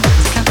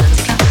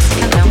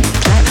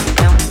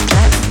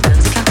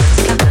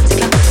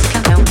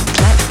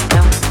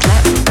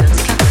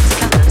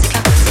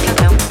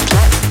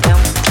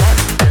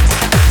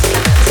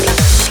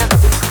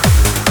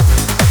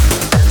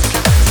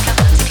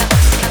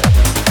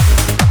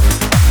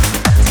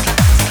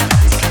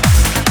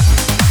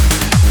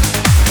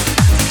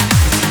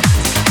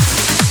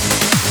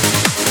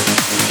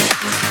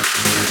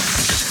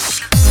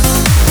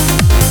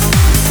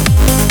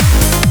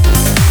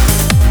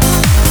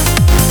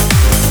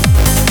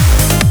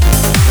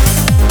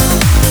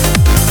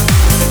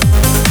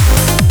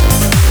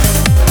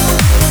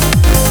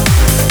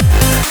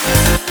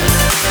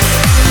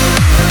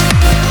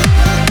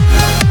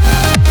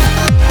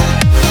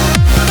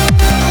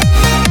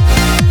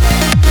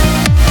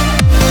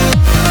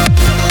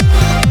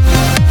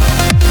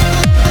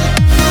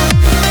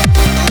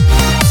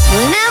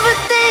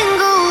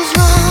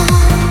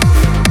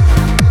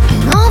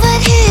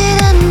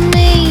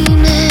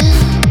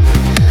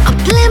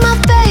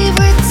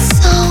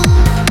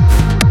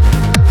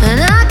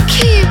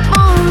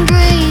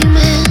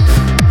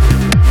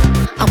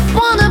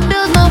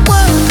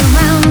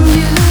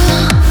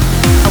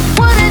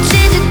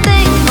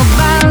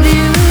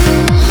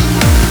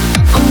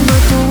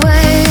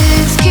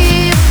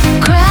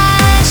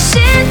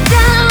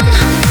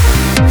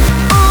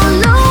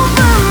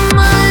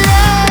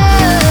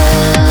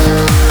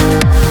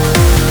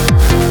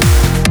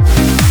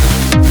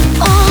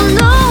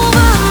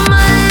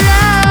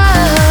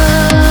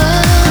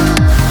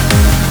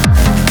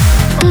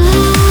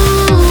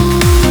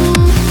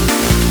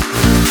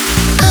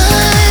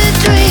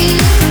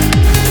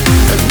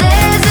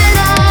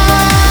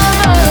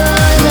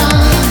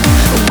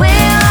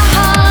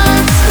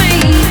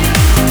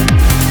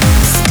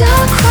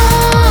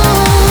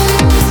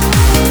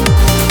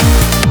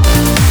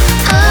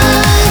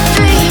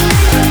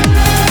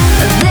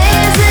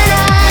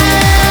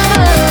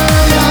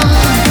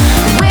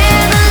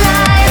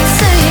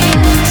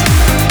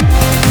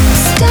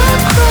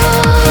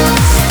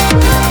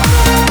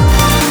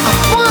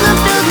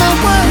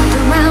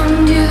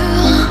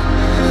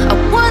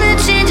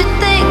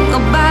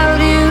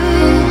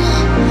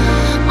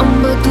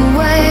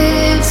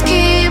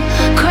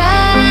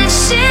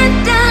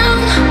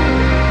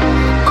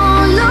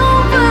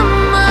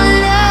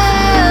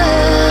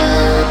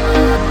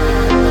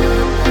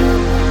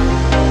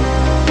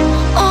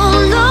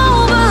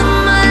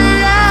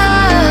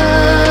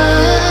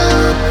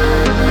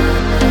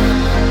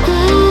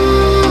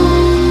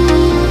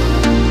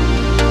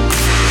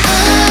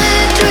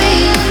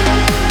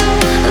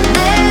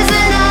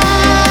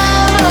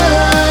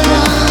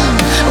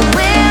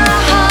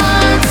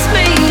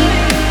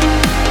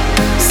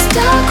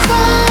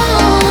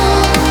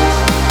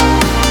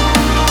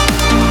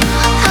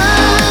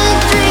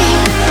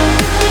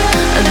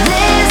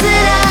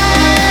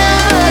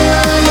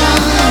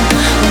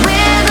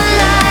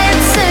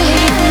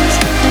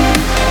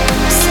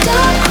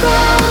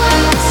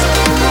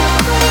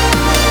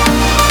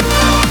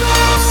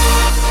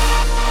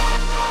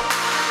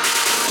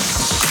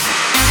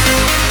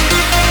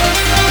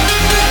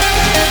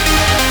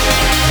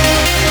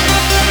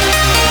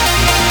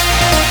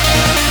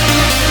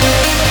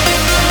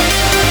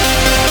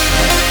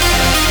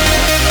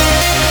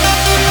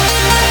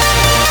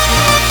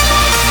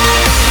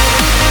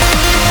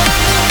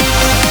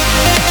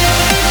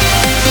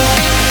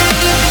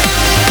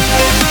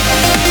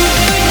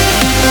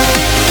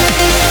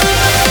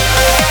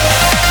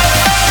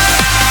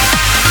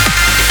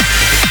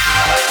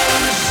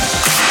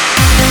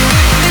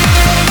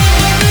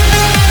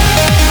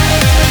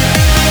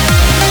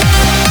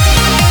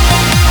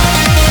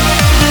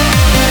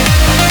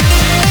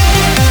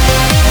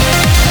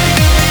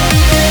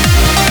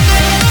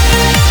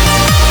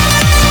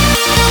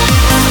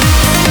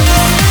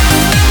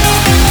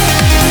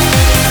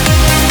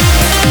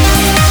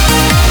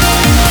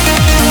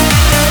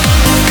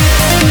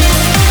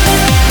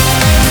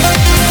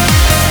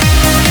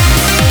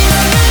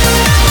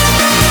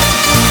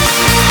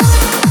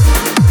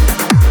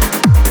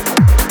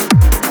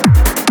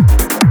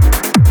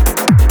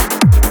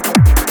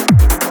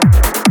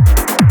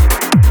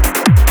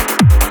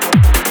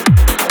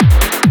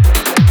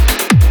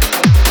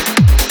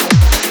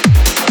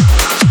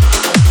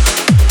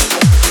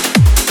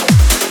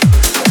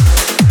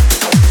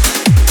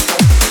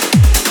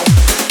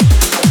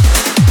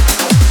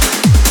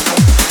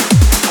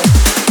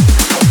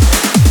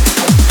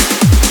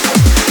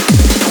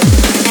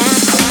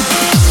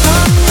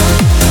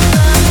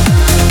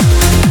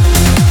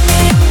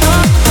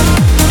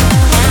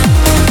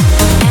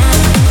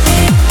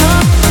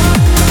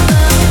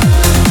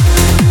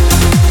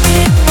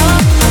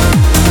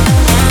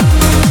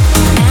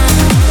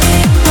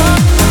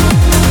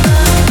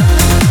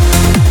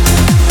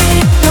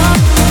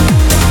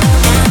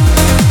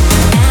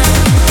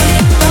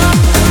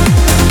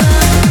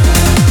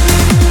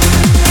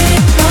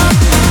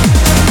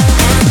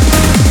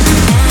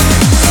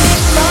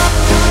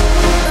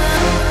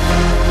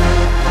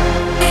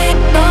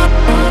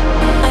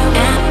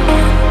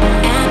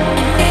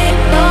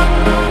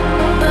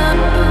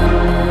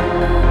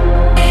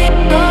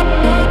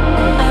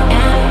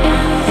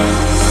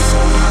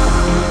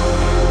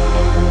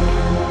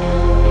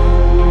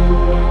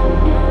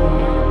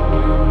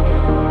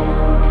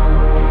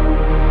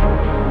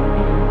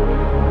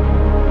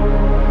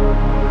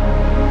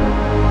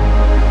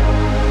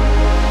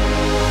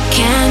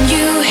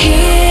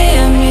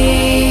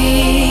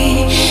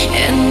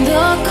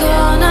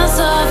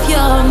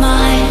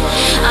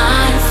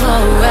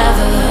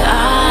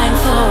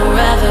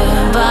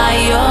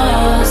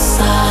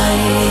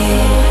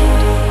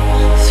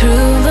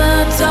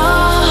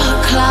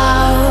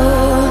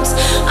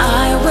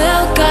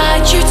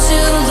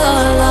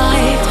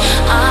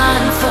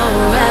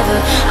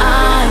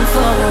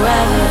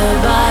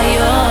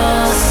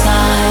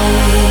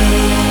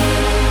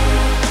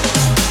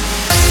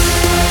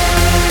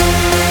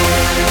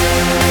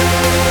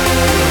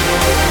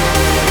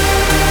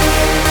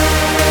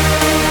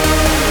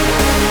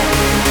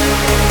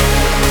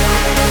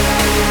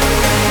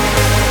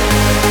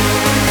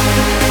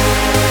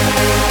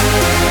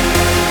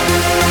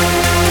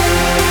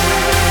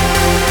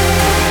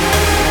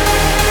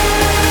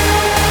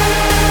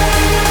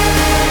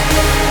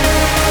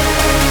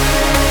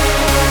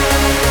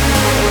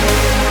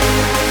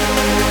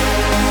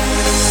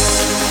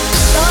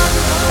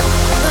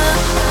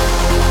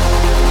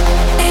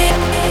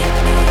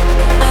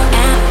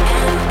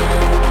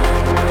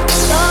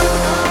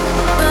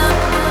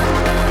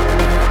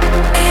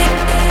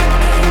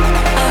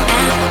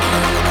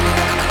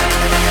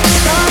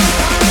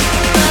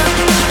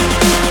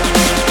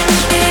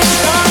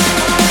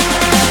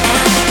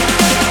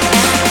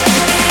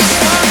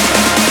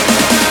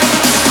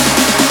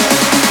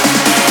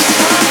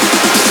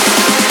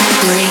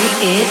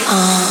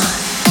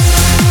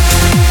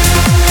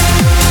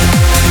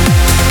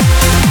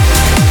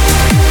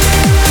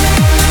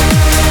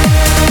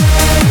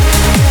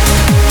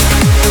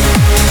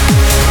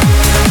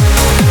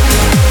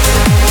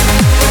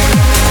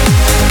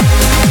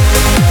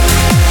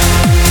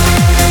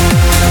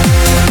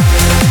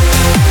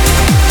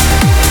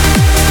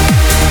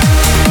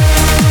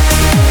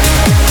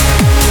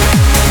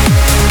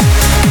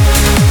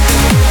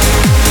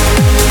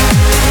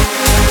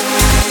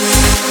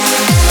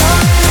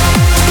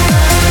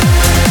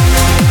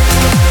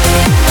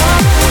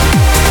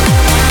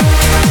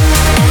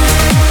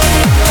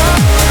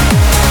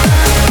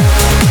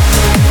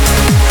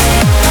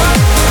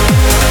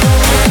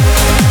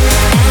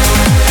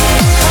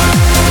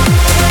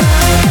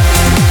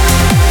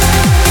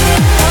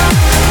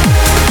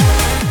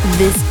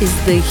 This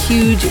is the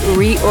huge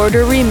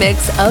reorder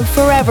remix of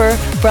Forever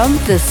from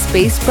the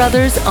Space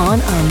Brothers on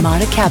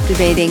Armada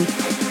Captivating.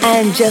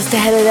 And just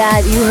ahead of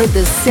that, you heard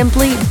the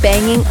simply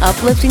banging,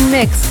 uplifting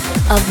mix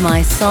of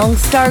my song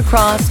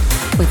Star-Crossed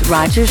with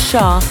Roger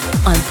Shaw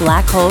on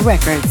Black Hole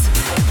Records.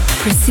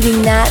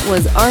 Preceding that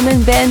was Armin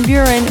van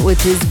Buuren with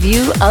his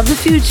View of the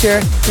Future,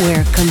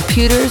 where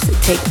computers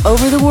take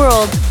over the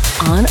world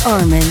on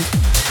Armand.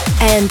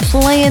 And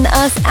playing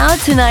us out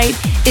tonight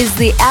is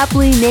the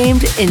aptly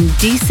named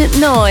Indecent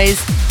Noise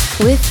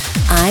with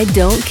I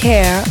Don't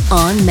Care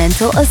on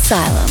Mental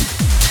Asylum.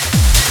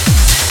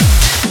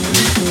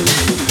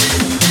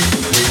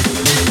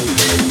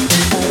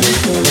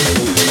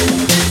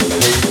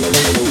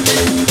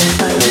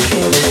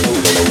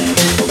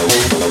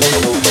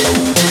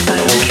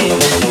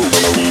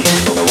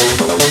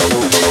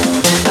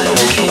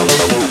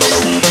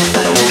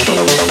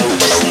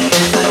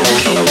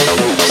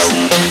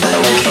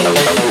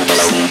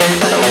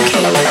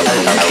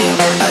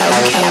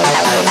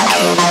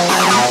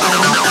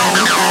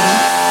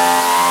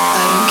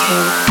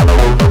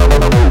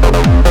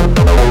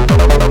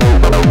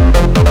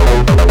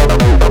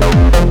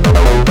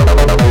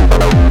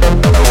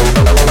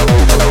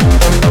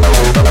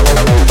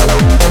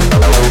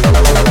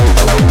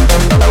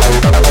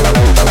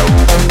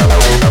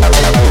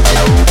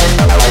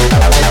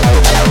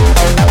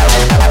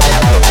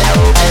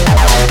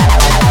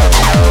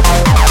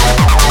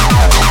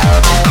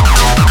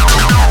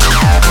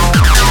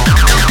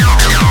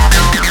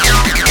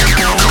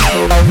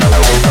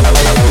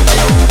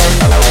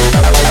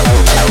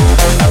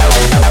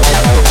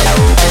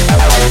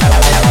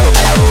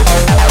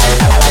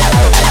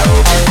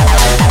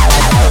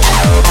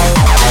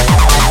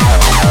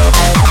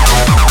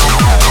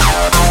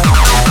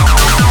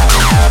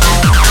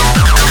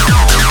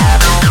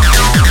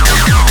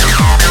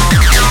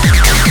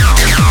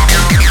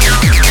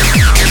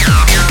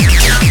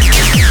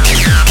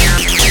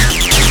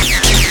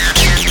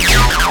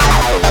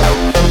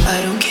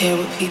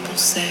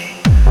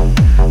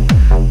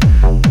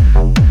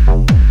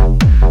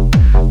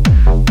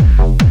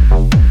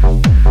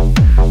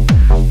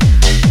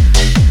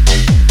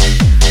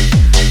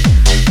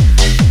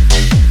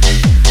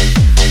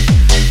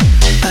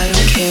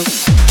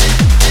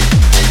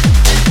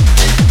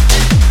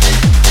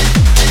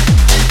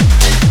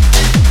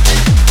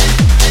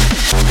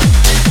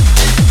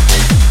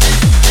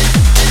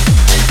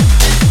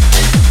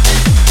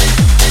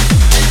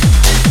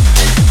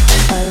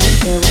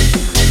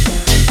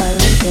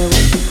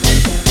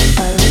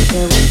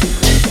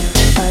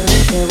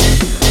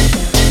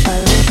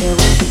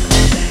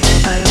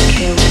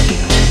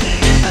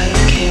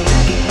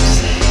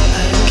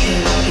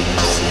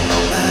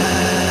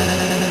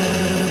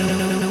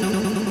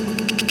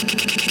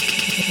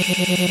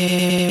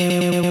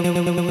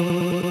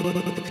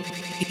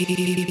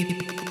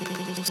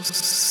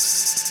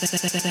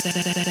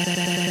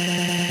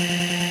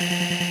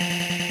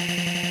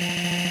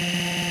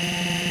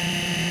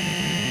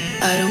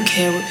 I don't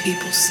care what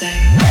people say.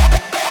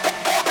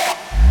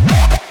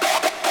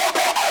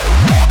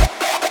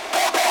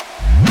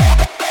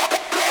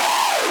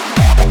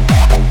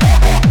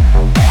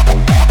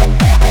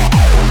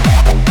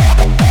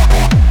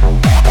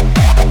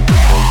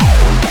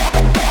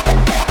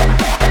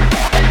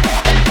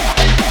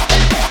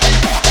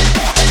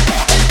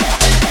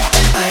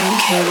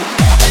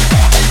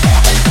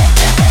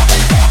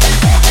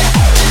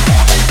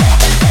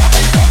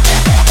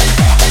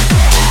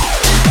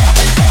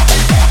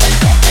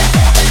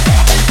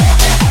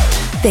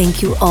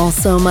 Thank you all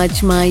so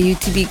much, my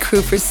UTB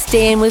crew, for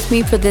staying with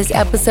me for this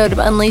episode of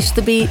Unleash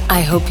the Beat.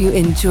 I hope you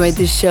enjoyed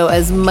the show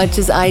as much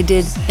as I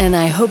did, and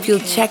I hope you'll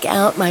check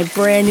out my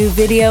brand new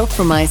video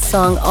for my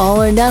song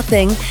All or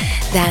Nothing.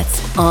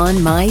 That's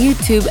on my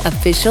YouTube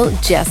official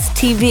Jess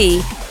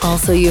TV.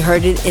 Also, you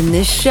heard it in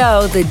this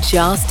show. The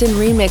Jostin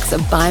remix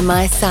of By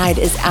My Side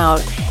is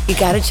out. You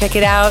gotta check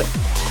it out.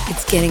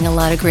 It's getting a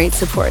lot of great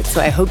support,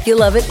 so I hope you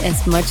love it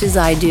as much as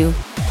I do.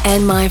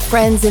 And my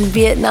friends in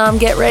Vietnam,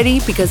 get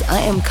ready, because I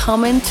am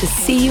coming to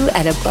see you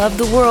at Above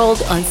the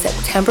World on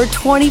September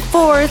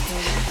 24th.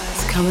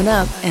 It's coming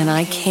up, and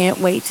I can't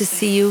wait to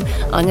see you.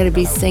 I'm going to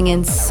be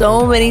singing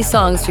so many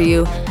songs for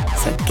you,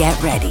 so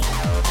get ready.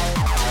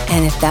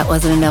 And if that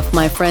wasn't enough,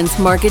 my friends,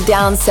 mark it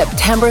down.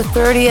 September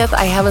 30th,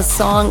 I have a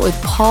song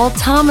with Paul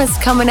Thomas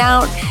coming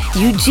out,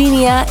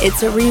 Eugenia.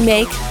 It's a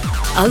remake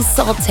of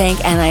Salt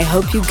Tank, and I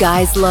hope you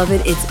guys love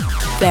it. It's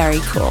very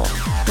cool.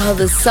 Well,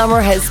 the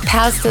summer has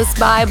passed us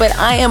by, but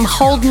I am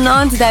holding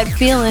on to that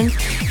feeling,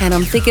 and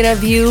I'm thinking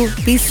of you.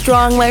 Be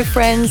strong, my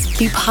friends.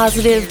 Be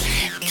positive.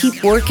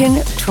 Keep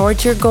working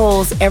towards your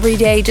goals every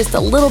day. Just a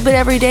little bit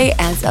every day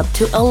adds up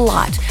to a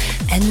lot.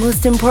 And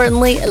most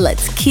importantly,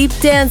 let's keep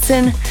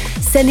dancing.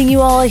 Sending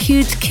you all a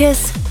huge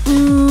kiss.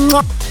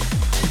 Mwah.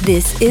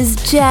 This is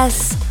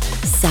Jess,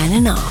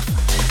 signing off.